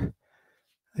amplifier.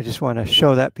 I just want to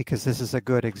show that because this is a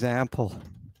good example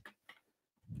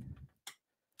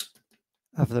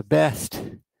of the best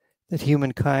that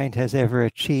humankind has ever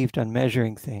achieved on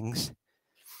measuring things.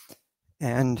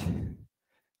 And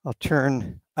I'll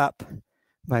turn up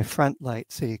my front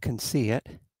light so you can see it.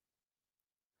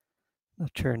 I'll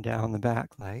turn down the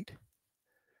back light.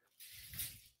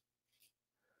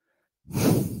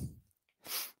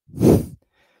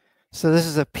 So this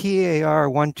is a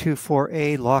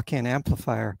PAR124A lock-in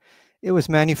amplifier. It was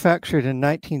manufactured in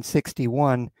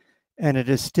 1961, and it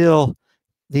is still,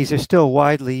 these are still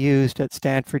widely used at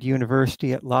Stanford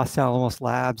University, at Los Alamos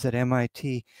Labs, at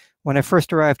MIT. When I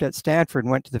first arrived at Stanford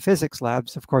and went to the physics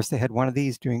labs, of course, they had one of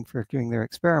these for doing their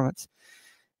experiments.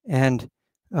 And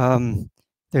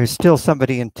there's still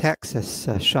somebody in Texas,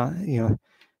 Mr.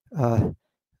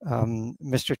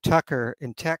 Tucker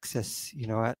in Texas,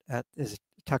 at his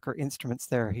Tucker Instruments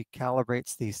there. He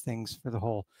calibrates these things for the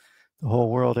whole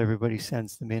world. Everybody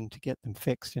sends them in to get them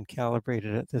fixed and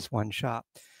calibrated at this one shop.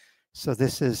 So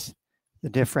this is the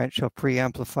differential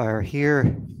preamplifier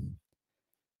here.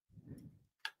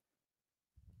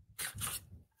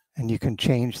 And you can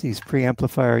change these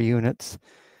preamplifier units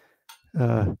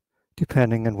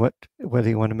depending on whether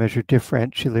you want to measure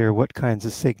differentially or what kinds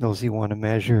of signals you want to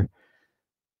measure.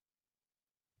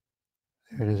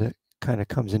 There it is. It kind of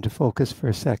comes into focus for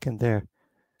a second there.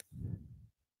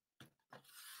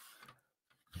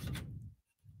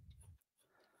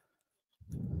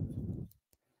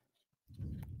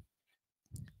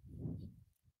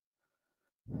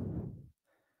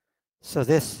 So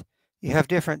this, you have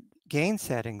different gain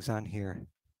settings on here.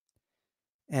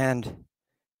 And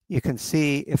you can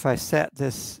see if I set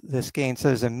this gain, so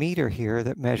there's a meter here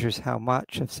that measures how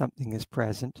much of something is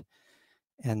present.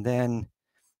 And then,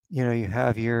 you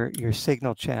have your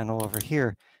signal channel over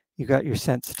here. You got your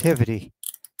sensitivity.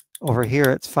 Over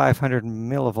here, it's 500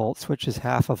 millivolts, which is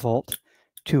half a volt,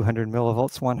 200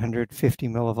 millivolts, 150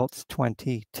 millivolts,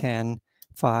 20, 10,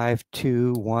 5,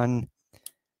 2, 1.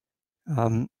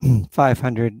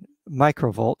 500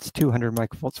 microvolts, 200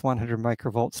 microvolts, 100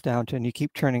 microvolts down to, and you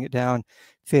keep turning it down,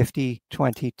 50,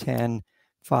 20, 10,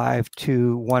 5,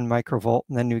 2, 1 microvolt,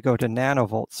 and then you go to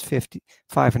nanovolts, 50,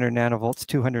 500 nanovolts,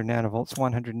 200 nanovolts,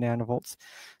 100 nanovolts.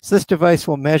 So this device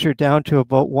will measure down to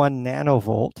about 1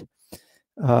 nanovolt,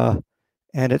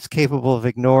 and it's capable of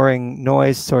ignoring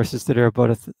noise sources that are about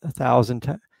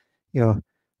 1,000,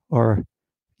 or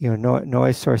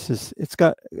noise sources. It's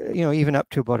got, even up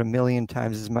to about 1 million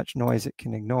times as much noise it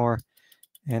can ignore,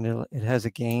 and it has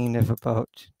a gain of about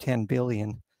 10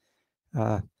 billion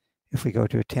if we go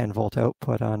to a 10-volt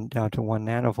output down to 1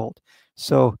 nanovolt.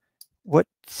 So what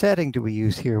setting do we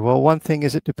use here? Well, one thing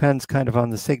is it depends kind of on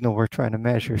the signal we're trying to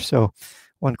measure. So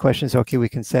one question is, okay, we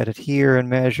can set it here and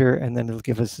measure, and then it'll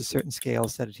give us a certain scale,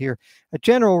 set it here. A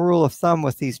general rule of thumb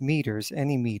with these meters,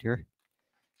 any meter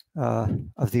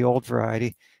of the old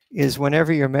variety, is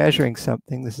whenever you're measuring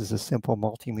something, this is a simple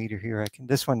multimeter here.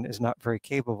 This one is not very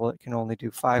capable. It can only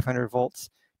do 500 volts,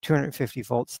 250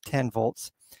 volts, 10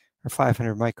 volts, or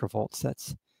 500 microvolts.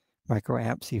 That's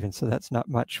microamps even, so that's not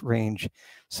much range.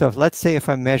 So let's say if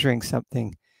I'm measuring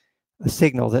something, a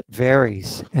signal that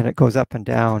varies and it goes up and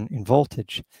down in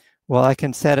voltage, well, I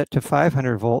can set it to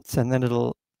 500 volts, and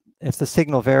then if the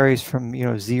signal varies from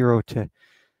 0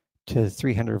 to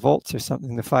 300 volts or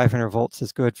something, the 500 volts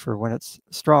is good for when it's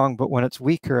strong, but when it's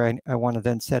weaker, I want to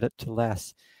then set it to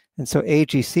less. And so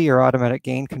AGC, or automatic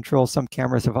gain control, some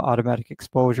cameras have automatic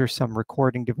exposure, some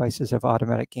recording devices have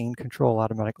automatic gain control,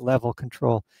 automatic level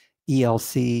control,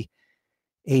 ELC,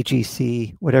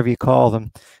 AGC, whatever you call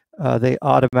them. They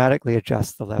automatically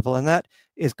adjust the level, and that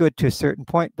is good to a certain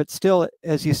point, but still,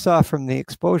 as you saw from the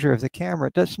exposure of the camera,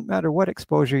 it doesn't matter what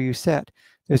exposure you set.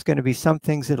 There's going to be some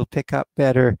things that'll pick up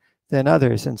better than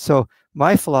others. And so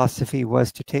my philosophy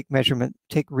was to take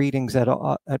readings at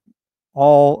all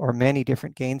or many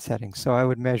different gain settings. So I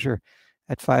would measure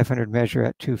at 500, measure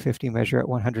at 250, measure at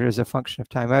 100 as a function of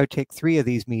time. I would take 3 of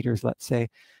these meters, let's say,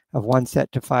 of one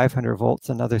set to 500 volts,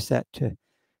 another set to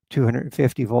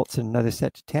 250 volts, and another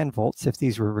set to 10 volts, if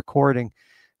these were recording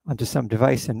onto some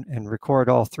device, and record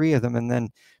all 3 of them, and then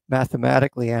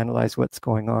mathematically analyze what's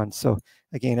going on. So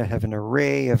again, I have an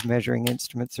array of measuring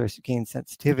instruments or gain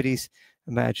sensitivities.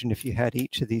 Imagine if you had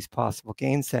each of these possible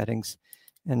gain settings.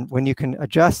 And when you can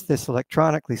adjust this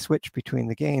electronically, switch between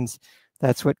the gains,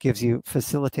 that's what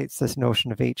facilitates this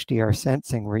notion of HDR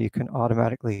sensing, where you can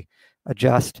automatically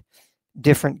adjust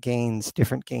different gain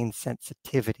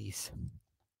sensitivities.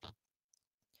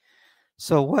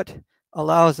 So what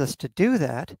allows us to do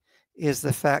that is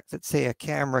the fact that, say, a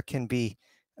camera can be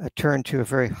turned to a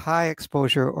very high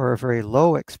exposure or a very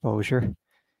low exposure,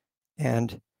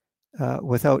 and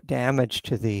without damage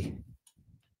to the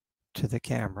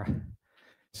camera.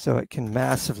 So it can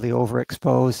massively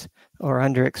overexpose or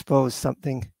underexpose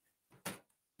something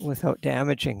without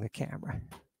damaging the camera.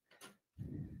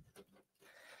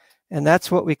 And that's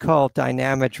what we call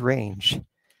dynamic range.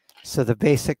 So the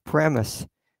basic premise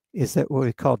is that what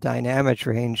we call dynamic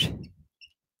range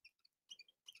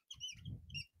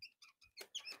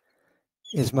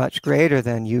is much greater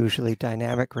than usually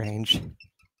dynamic range.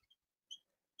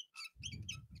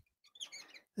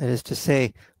 That is to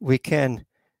say, we can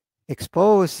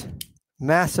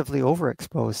massively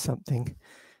overexpose something.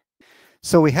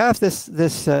 So we have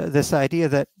this idea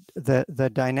that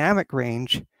the dynamic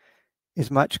range is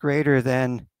much greater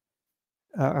than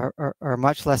or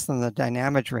much less than the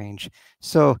dynamic range.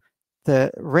 So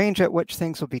the range at which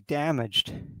things will be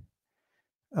damaged,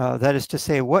 that is to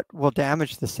say, what will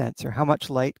damage the sensor? How much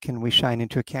light can we shine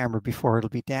into a camera before it'll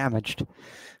be damaged?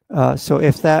 So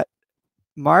if that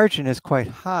margin is quite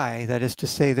high, that is to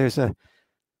say,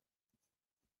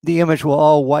 the image will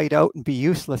all white out and be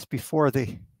useless before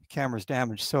the camera's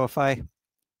damaged. So if I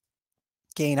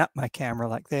gain up my camera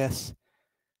like this,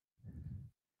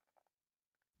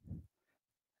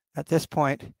 at this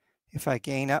point, if I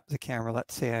gain up the camera,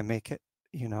 let's say I make it,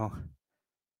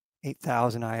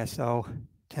 8,000 ISO,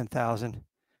 10,000,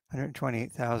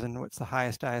 128,000, what's the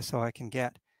highest ISO I can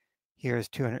get? Here's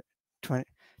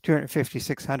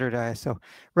 25600 ISO.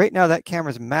 Right now, that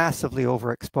camera is massively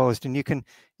overexposed, and you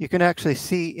can actually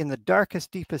see in the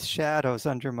darkest, deepest shadows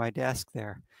under my desk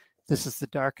there. This is the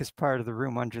darkest part of the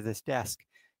room under this desk.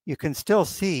 You can still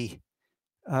see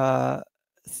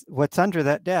what's under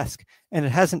that desk, and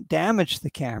it hasn't damaged the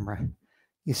camera.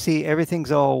 You see,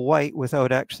 everything's all white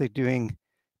without actually doing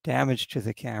damage to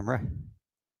the camera.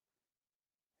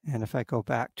 And if I go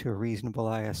back to a reasonable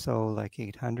ISO like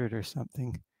 800 or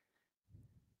something,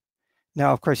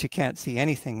 now of course you can't see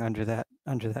anything under that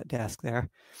desk there.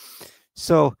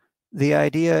 So the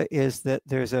idea is that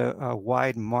there's a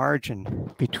wide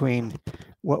margin between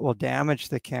what will damage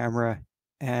the camera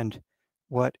and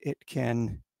what it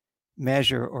can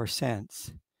measure or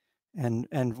sense.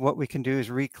 And what we can do is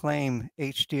reclaim.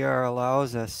 HDR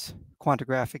allows us,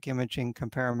 quantographic imaging,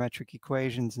 parametric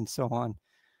equations, and so on,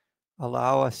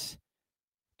 allow us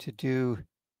to do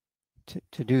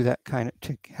that kind of,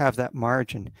 to have that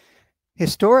margin.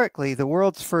 Historically, the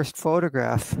world's first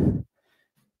photograph,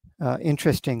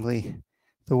 interestingly,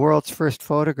 the world's first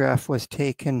photograph was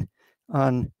taken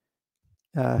on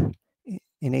in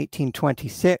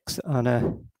 1826 on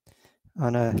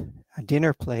a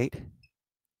dinner plate.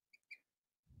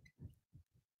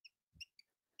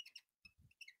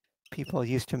 People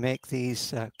used to make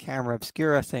these camera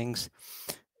obscura things,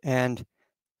 and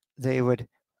they would,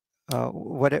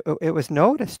 it was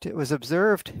noticed, it was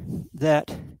observed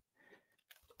that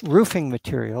roofing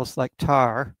materials like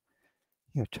tar,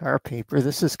 tar paper,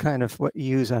 this is kind of what you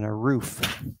use on a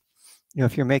roof.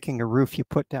 If you're making a roof, you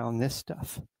put down this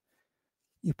stuff.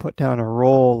 You put down a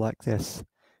roll like this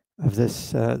of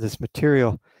this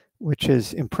material, which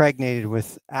is impregnated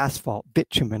with asphalt,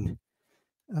 bitumen.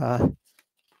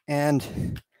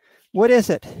 And what is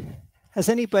it? Has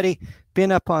anybody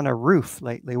been up on a roof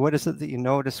lately? What is it that you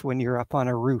notice when you're up on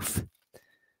a roof?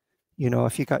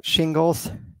 If you got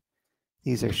shingles,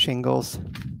 these are shingles,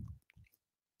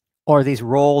 or these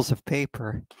rolls of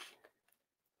paper,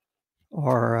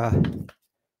 or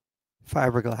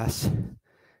fiberglass.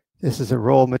 This is a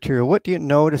roll material. What do you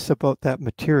notice about that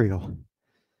material?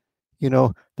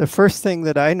 The first thing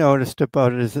that I noticed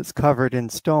about it is it's covered in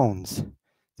stones.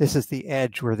 This is the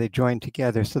edge where they join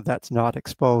together, so that's not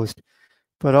exposed.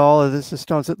 But all of this is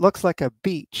stones. It looks like a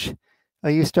beach. I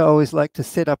used to always like to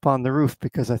sit up on the roof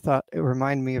because I thought it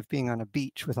reminded me of being on a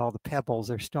beach with all the pebbles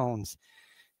or stones.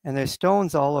 And there's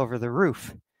stones all over the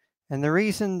roof. And the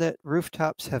reason that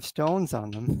rooftops have stones on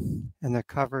them and they're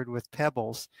covered with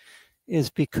pebbles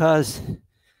is because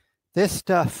this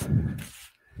stuff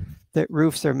that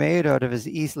roofs are made out of is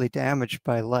easily damaged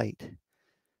by light.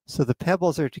 So the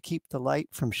pebbles are to keep the light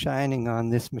from shining on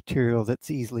this material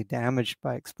that's easily damaged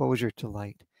by exposure to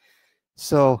light.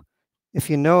 So if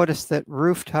you notice that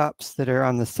rooftops that are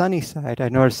on the sunny side, I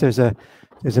noticed there's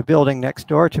a building next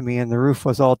door to me and the roof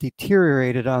was all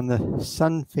deteriorated on the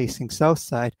sun-facing south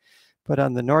side, but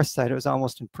on the north side it was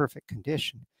almost in perfect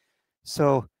condition.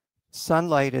 So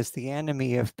sunlight is the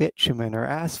enemy of bitumen or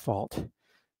asphalt.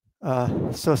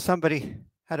 So somebody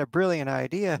had a brilliant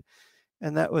idea,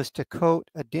 and that was to coat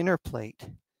a dinner plate,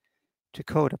 to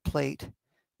coat a plate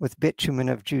with bitumen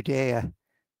of Judea,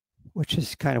 which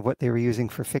is kind of what they were using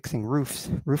for fixing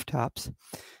rooftops,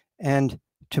 and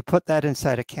to put that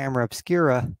inside a camera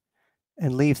obscura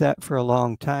and leave that for a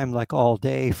long time, like all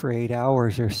day for 8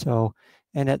 hours or so.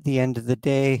 And at the end of the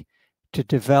day, to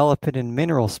develop it in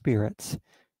mineral spirits.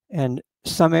 And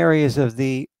some areas of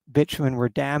the bitumen were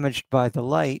damaged by the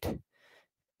light,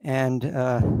 and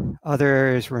other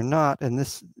areas were not. And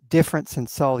this difference in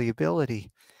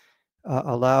solubility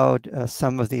allowed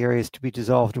some of the areas to be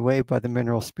dissolved away by the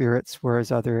mineral spirits,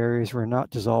 whereas other areas were not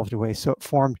dissolved away. So it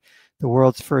formed the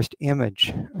world's first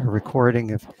image, a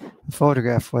recording of a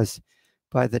photograph, was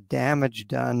by the damage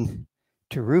done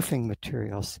to roofing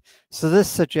materials. So this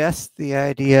suggests the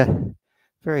idea,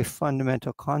 very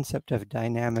fundamental concept of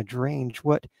dynamic range.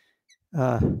 What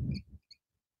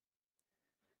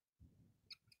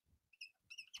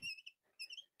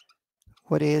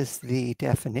is the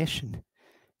definition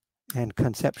and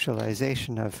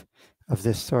conceptualization of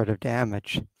this sort of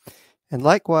damage? And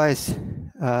likewise,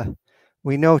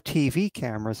 we know TV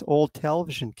cameras, old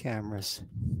television cameras,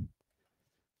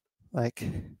 like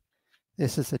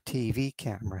this is a TV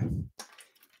camera.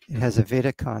 It has a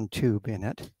Vidicon tube in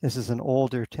it. This is an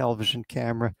older television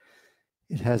camera.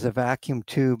 It has a vacuum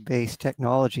tube based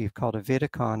technology called a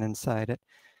Vidicon inside it.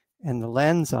 And the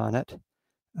lens on it,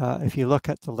 if you look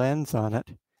at the lens on it,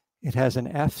 it has an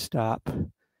f-stop.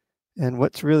 And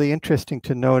what's really interesting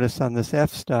to notice on this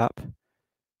f-stop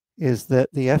is that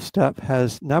the f-stop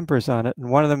has numbers on it, and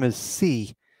one of them is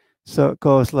C. So it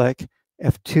goes like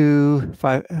F2,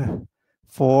 5,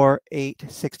 4, 8,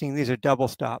 16. These are double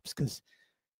stops because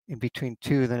in between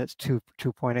 2, then it's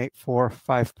 2.8, 4,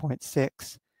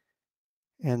 5.6,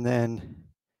 and then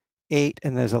 8,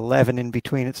 and there's 11 in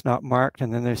between. It's not marked,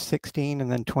 and then there's 16,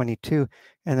 and then 22,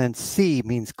 and then C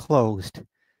means closed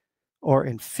or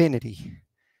infinity.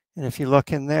 And if you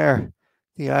look in there,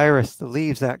 the iris, the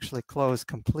leaves actually close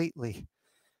completely.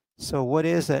 So what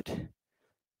is it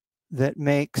that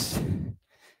makes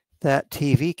that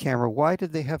TV camera? Why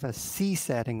did they have a C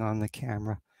setting on the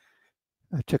camera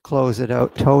to close it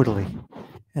out totally?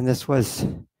 And this was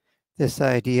this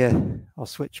idea, I'll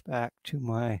switch back to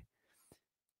my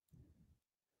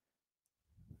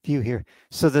view here.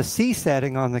 So the C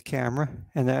setting on the camera,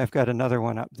 and then I've got another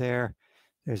one up there.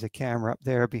 There's a camera up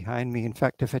there behind me. In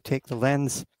fact, if I take the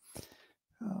lens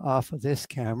off of this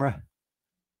camera,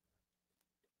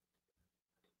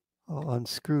 I'll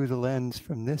unscrew the lens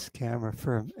from this camera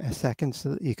for a second so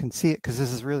that you can see it, because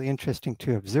this is really interesting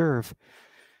to observe,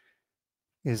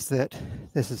 is that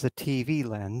this is a TV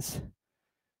lens.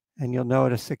 And you'll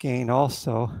notice again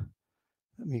also,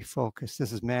 let me focus,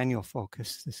 this is manual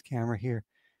focus, this camera here.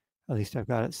 At least I've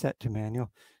got it set to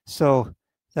manual. So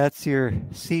that's your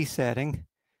C setting.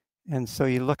 And so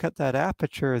you look at that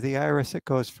aperture of the iris, it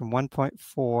goes from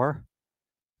 1.4.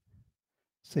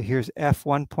 So here's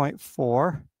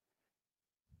f1.4.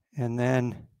 And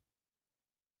then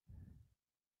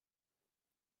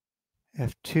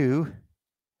f2,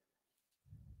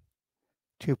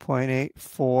 2.8,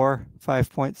 4,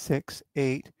 5.6,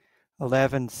 8,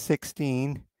 11,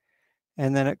 16.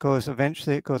 And then it goes,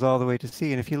 eventually it goes all the way to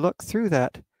C. And if you look through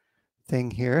that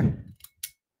thing here,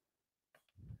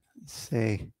 let's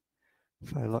say,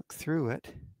 if I look through it,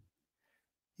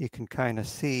 you can kind of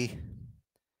see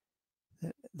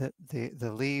that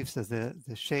the leaves of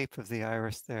the shape of the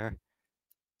iris there.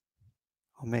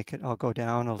 I'll go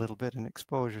down a little bit in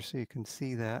exposure so you can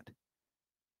see that.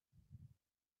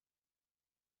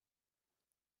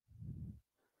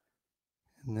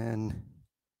 And then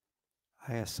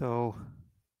ISO,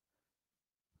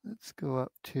 let's go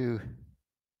up to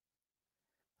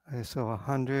ISO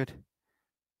 100,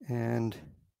 and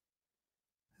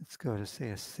let's go to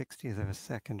say a 60th of a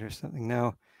second or something.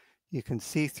 Now you can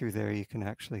see through there, you can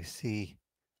actually see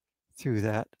through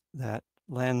that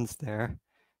lens there,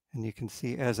 and you can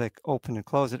see as I open and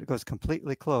close it, it goes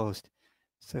completely closed.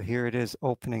 So here it is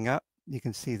opening up. You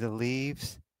can see the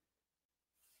leaves.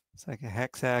 It's like a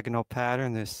hexagonal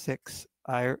pattern. There's 6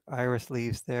 iris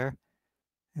leaves there,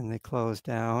 and they close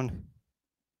down,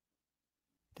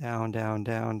 down, down,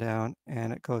 down, down,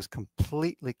 and it goes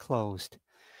completely closed.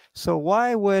 So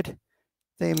why would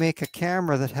they make a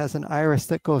camera that has an iris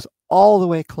that goes all the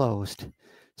way closed?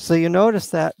 So you notice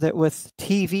that with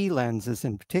TV lenses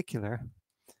in particular,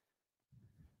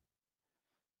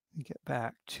 we get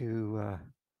back to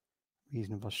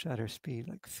reasonable shutter speed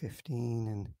like 15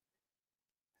 and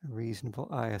a reasonable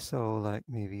ISO like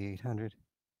maybe 800.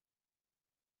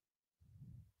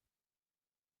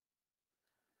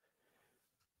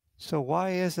 So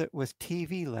why is it with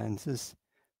TV lenses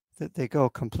that they go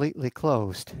completely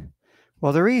closed?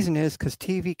 Well, the reason is because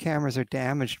TV cameras are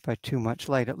damaged by too much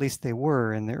light. At least they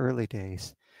were in the early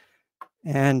days.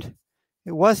 And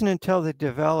it wasn't until they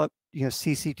developed,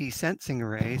 CCD sensing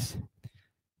arrays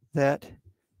that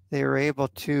they were able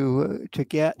to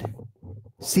get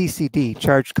CCD,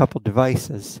 charged coupled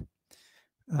devices,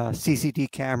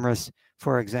 CCD cameras,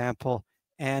 for example,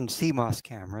 and CMOS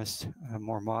cameras,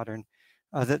 more modern,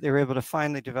 that they were able to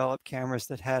finally develop cameras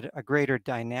that had a greater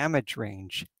dynamic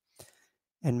range,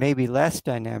 and maybe less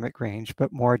dynamic range,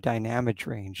 but more dynamic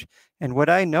range. And what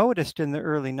I noticed in the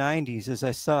early 90s is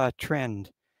I saw a trend,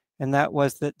 and that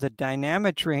was that the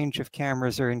dynamic range of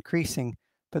cameras are increasing,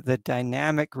 but the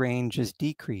dynamic range is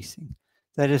decreasing.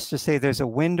 That is to say, there's a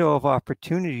window of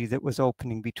opportunity that was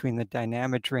opening between the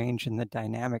dynamic range and the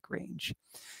dynamic range.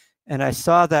 And I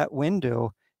saw that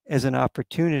window as an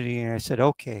opportunity, and I said,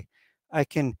 okay, I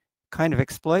can kind of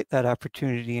exploit that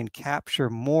opportunity and capture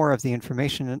more of the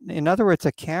information. In other words,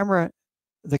 the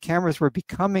cameras were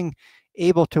becoming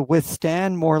able to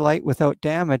withstand more light without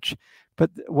damage, but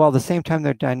while at the same time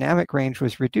their dynamic range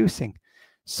was reducing.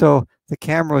 So the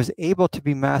camera was able to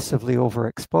be massively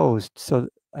overexposed. So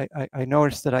I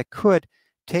noticed that I could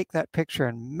take that picture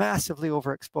and massively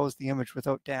overexpose the image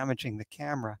without damaging the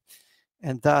camera,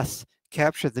 and thus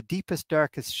capture the deepest,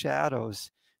 darkest shadows.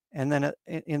 And then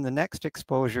in the next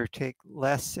exposure, take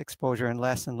less exposure and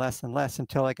less and less and less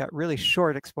until I got really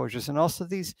short exposures. And also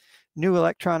these new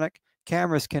electronic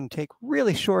cameras can take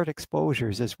really short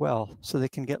exposures as well. So they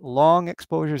can get long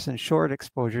exposures and short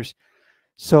exposures.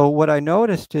 So what I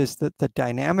noticed is that the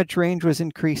dynamic range was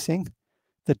increasing,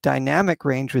 the dynamic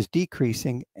range was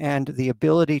decreasing, and the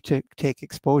ability to take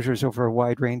exposures over a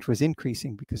wide range was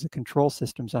increasing because the control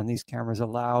systems on these cameras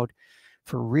allowed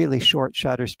for really short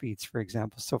shutter speeds, for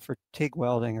example. So for TIG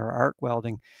welding or arc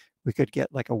welding, we could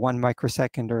get like a 1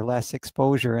 microsecond or less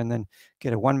exposure, and then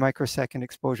get a 1 microsecond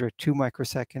exposure, 2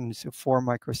 microseconds, 4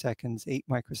 microseconds, 8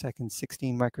 microseconds,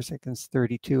 16 microseconds,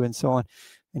 32, and so on,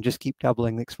 and just keep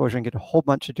doubling the exposure and get a whole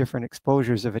bunch of different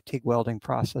exposures of a TIG welding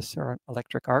process or an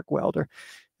electric arc welder.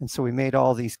 And so we made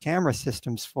all these camera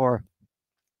systems for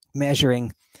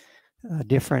measuring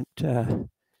different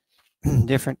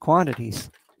different quantities.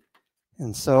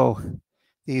 And so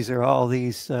these are all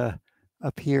these,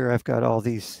 up here I've got all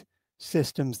these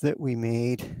systems that we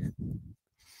made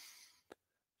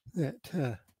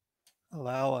that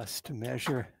allow us to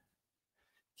measure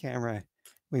camera.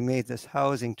 We made this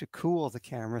housing to cool the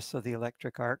camera so the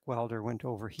electric arc welder wouldn't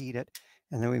overheat it.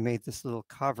 And then we made this little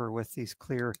cover with these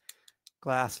clear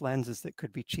glass lenses that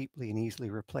could be cheaply and easily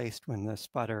replaced when the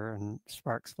sputter and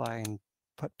sparks fly, and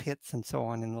put pits and so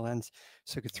on in the lens.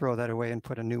 So you could throw that away and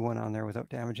put a new one on there without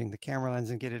damaging the camera lens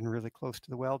and get it in really close to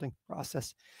the welding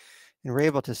process. And we're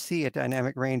able to see a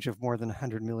dynamic range of more than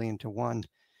 100 million to 1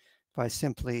 by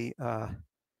simply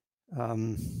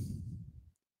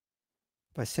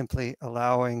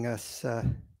allowing us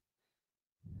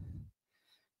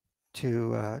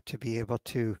to be able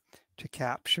to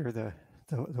capture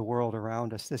the world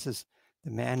around us. This is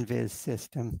the ManVis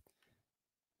system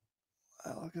a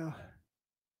while ago,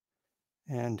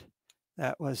 and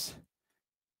that was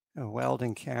a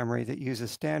welding camera that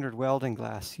uses standard welding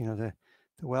glass. You know, the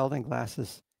welding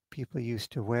glasses people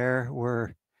used to wear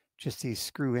were just these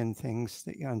screw-in things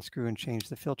that you unscrew and change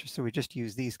the filter. So we just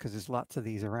use these because there's lots of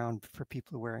these around for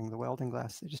people wearing the welding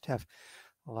glass. They just have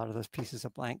a lot of those pieces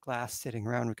of blank glass sitting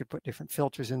around. We could put different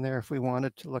filters in there if we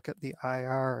wanted to look at the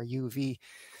IR or UV,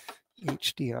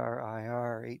 HDR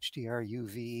IR, HDR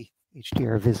UV,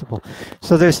 HDR visible.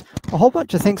 So there's a whole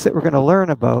bunch of things that we're going to learn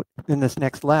about in this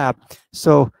next lab.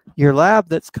 So your lab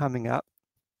that's coming up,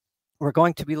 we're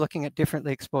going to be looking at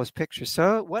differently exposed pictures.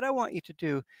 So what I want you to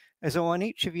do is I want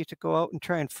each of you to go out and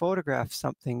try and photograph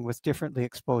something with differently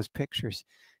exposed pictures.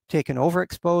 Take an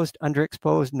overexposed,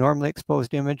 underexposed, normally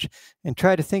exposed image and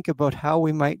try to think about how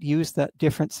we might use that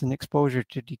difference in exposure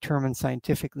to determine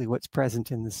scientifically what's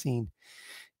present in the scene.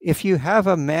 If you have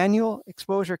a manual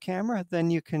exposure camera, then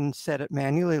you can set it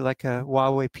manually like a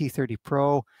Huawei P30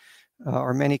 Pro,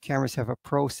 or many cameras have a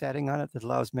pro setting on it that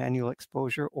allows manual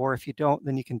exposure. Or if you don't,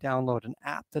 then you can download an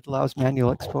app that allows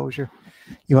manual exposure.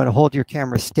 You want to hold your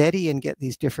camera steady and get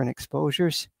these different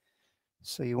exposures.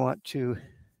 So you want to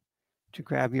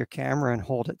grab your camera and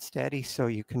hold it steady so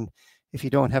you can, if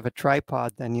you don't have a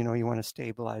tripod, then you know you want to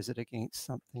stabilize it against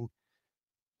something.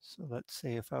 So let's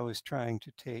say if I was trying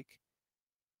to take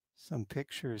some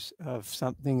pictures of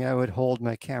something, I would hold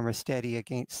my camera steady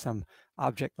against some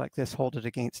object like this, hold it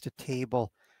against a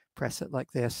table, press it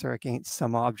like this, or against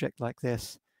some object like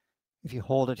this. If you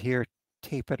hold it here,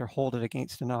 tape it or hold it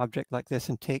against an object like this,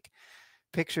 and take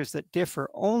pictures that differ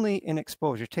only in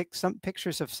exposure. Take some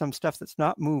pictures of some stuff that's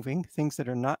not moving, things that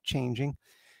are not changing,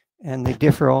 and they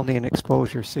differ only in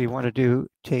exposure. So you want to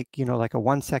take, you know, like a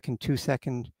 1 second, 2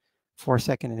 second, 4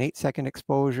 second, and 8 second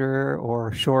exposure,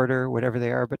 or shorter, whatever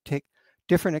they are, but take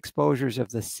different exposures of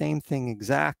the same thing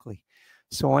exactly.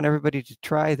 So I want everybody to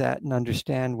try that and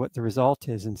understand what the result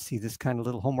is, and see this kind of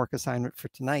little homework assignment for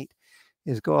tonight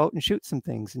is go out and shoot some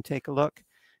things and take a look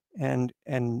and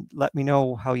let me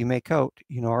know how you make out.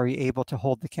 You know, are you able to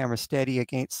hold the camera steady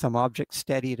against some object,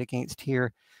 steady it against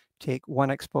here, take one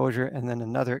exposure and then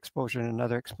another exposure and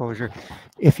another exposure.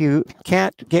 If you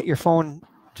can't get your phone,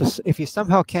 just if you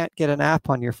somehow can't get an app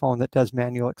on your phone that does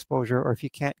manual exposure, or if you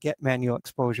can't get manual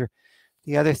exposure,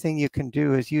 the other thing you can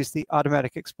do is use the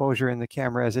automatic exposure in the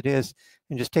camera as it is,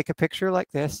 and just take a picture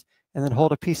like this and then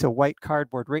hold a piece of white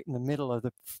cardboard right in the middle of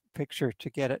the picture to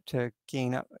get it to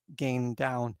gain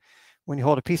down. When you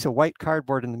hold a piece of white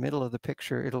cardboard in the middle of the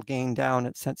picture, it'll gain down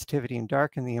its sensitivity and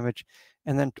darken the image.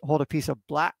 And then hold a piece of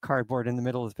black cardboard in the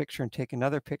middle of the picture and take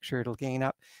another picture, it'll gain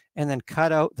up. And then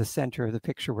cut out the center of the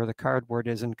picture where the cardboard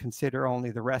is and consider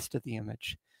only the rest of the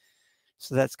image.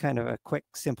 So that's kind of a quick,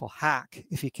 simple hack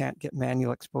if you can't get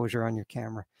manual exposure on your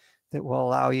camera, that will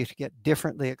allow you to get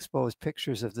differently exposed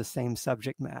pictures of the same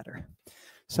subject matter.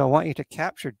 So I want you to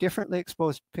capture differently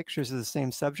exposed pictures of the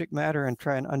same subject matter and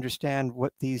try and understand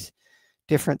what these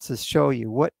differences show you.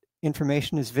 What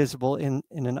information is visible in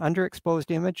an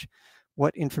underexposed image,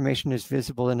 what information is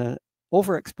visible in an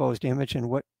overexposed image, and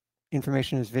what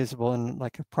information is visible in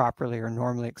like a properly or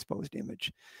normally exposed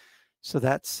image. So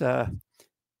that's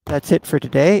it for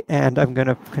today, and I'm going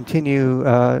to continue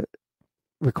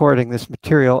recording this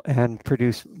material and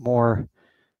produce more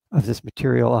of this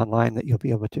material online that you'll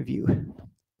be able to view.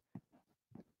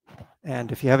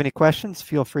 And if you have any questions,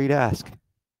 feel free to ask.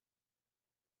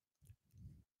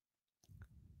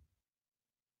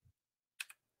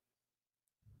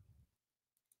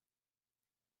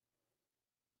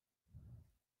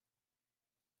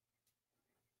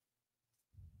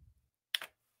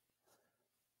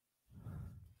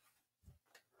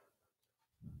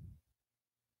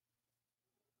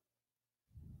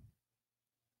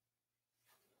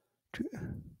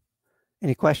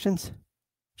 Any questions,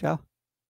 Joe?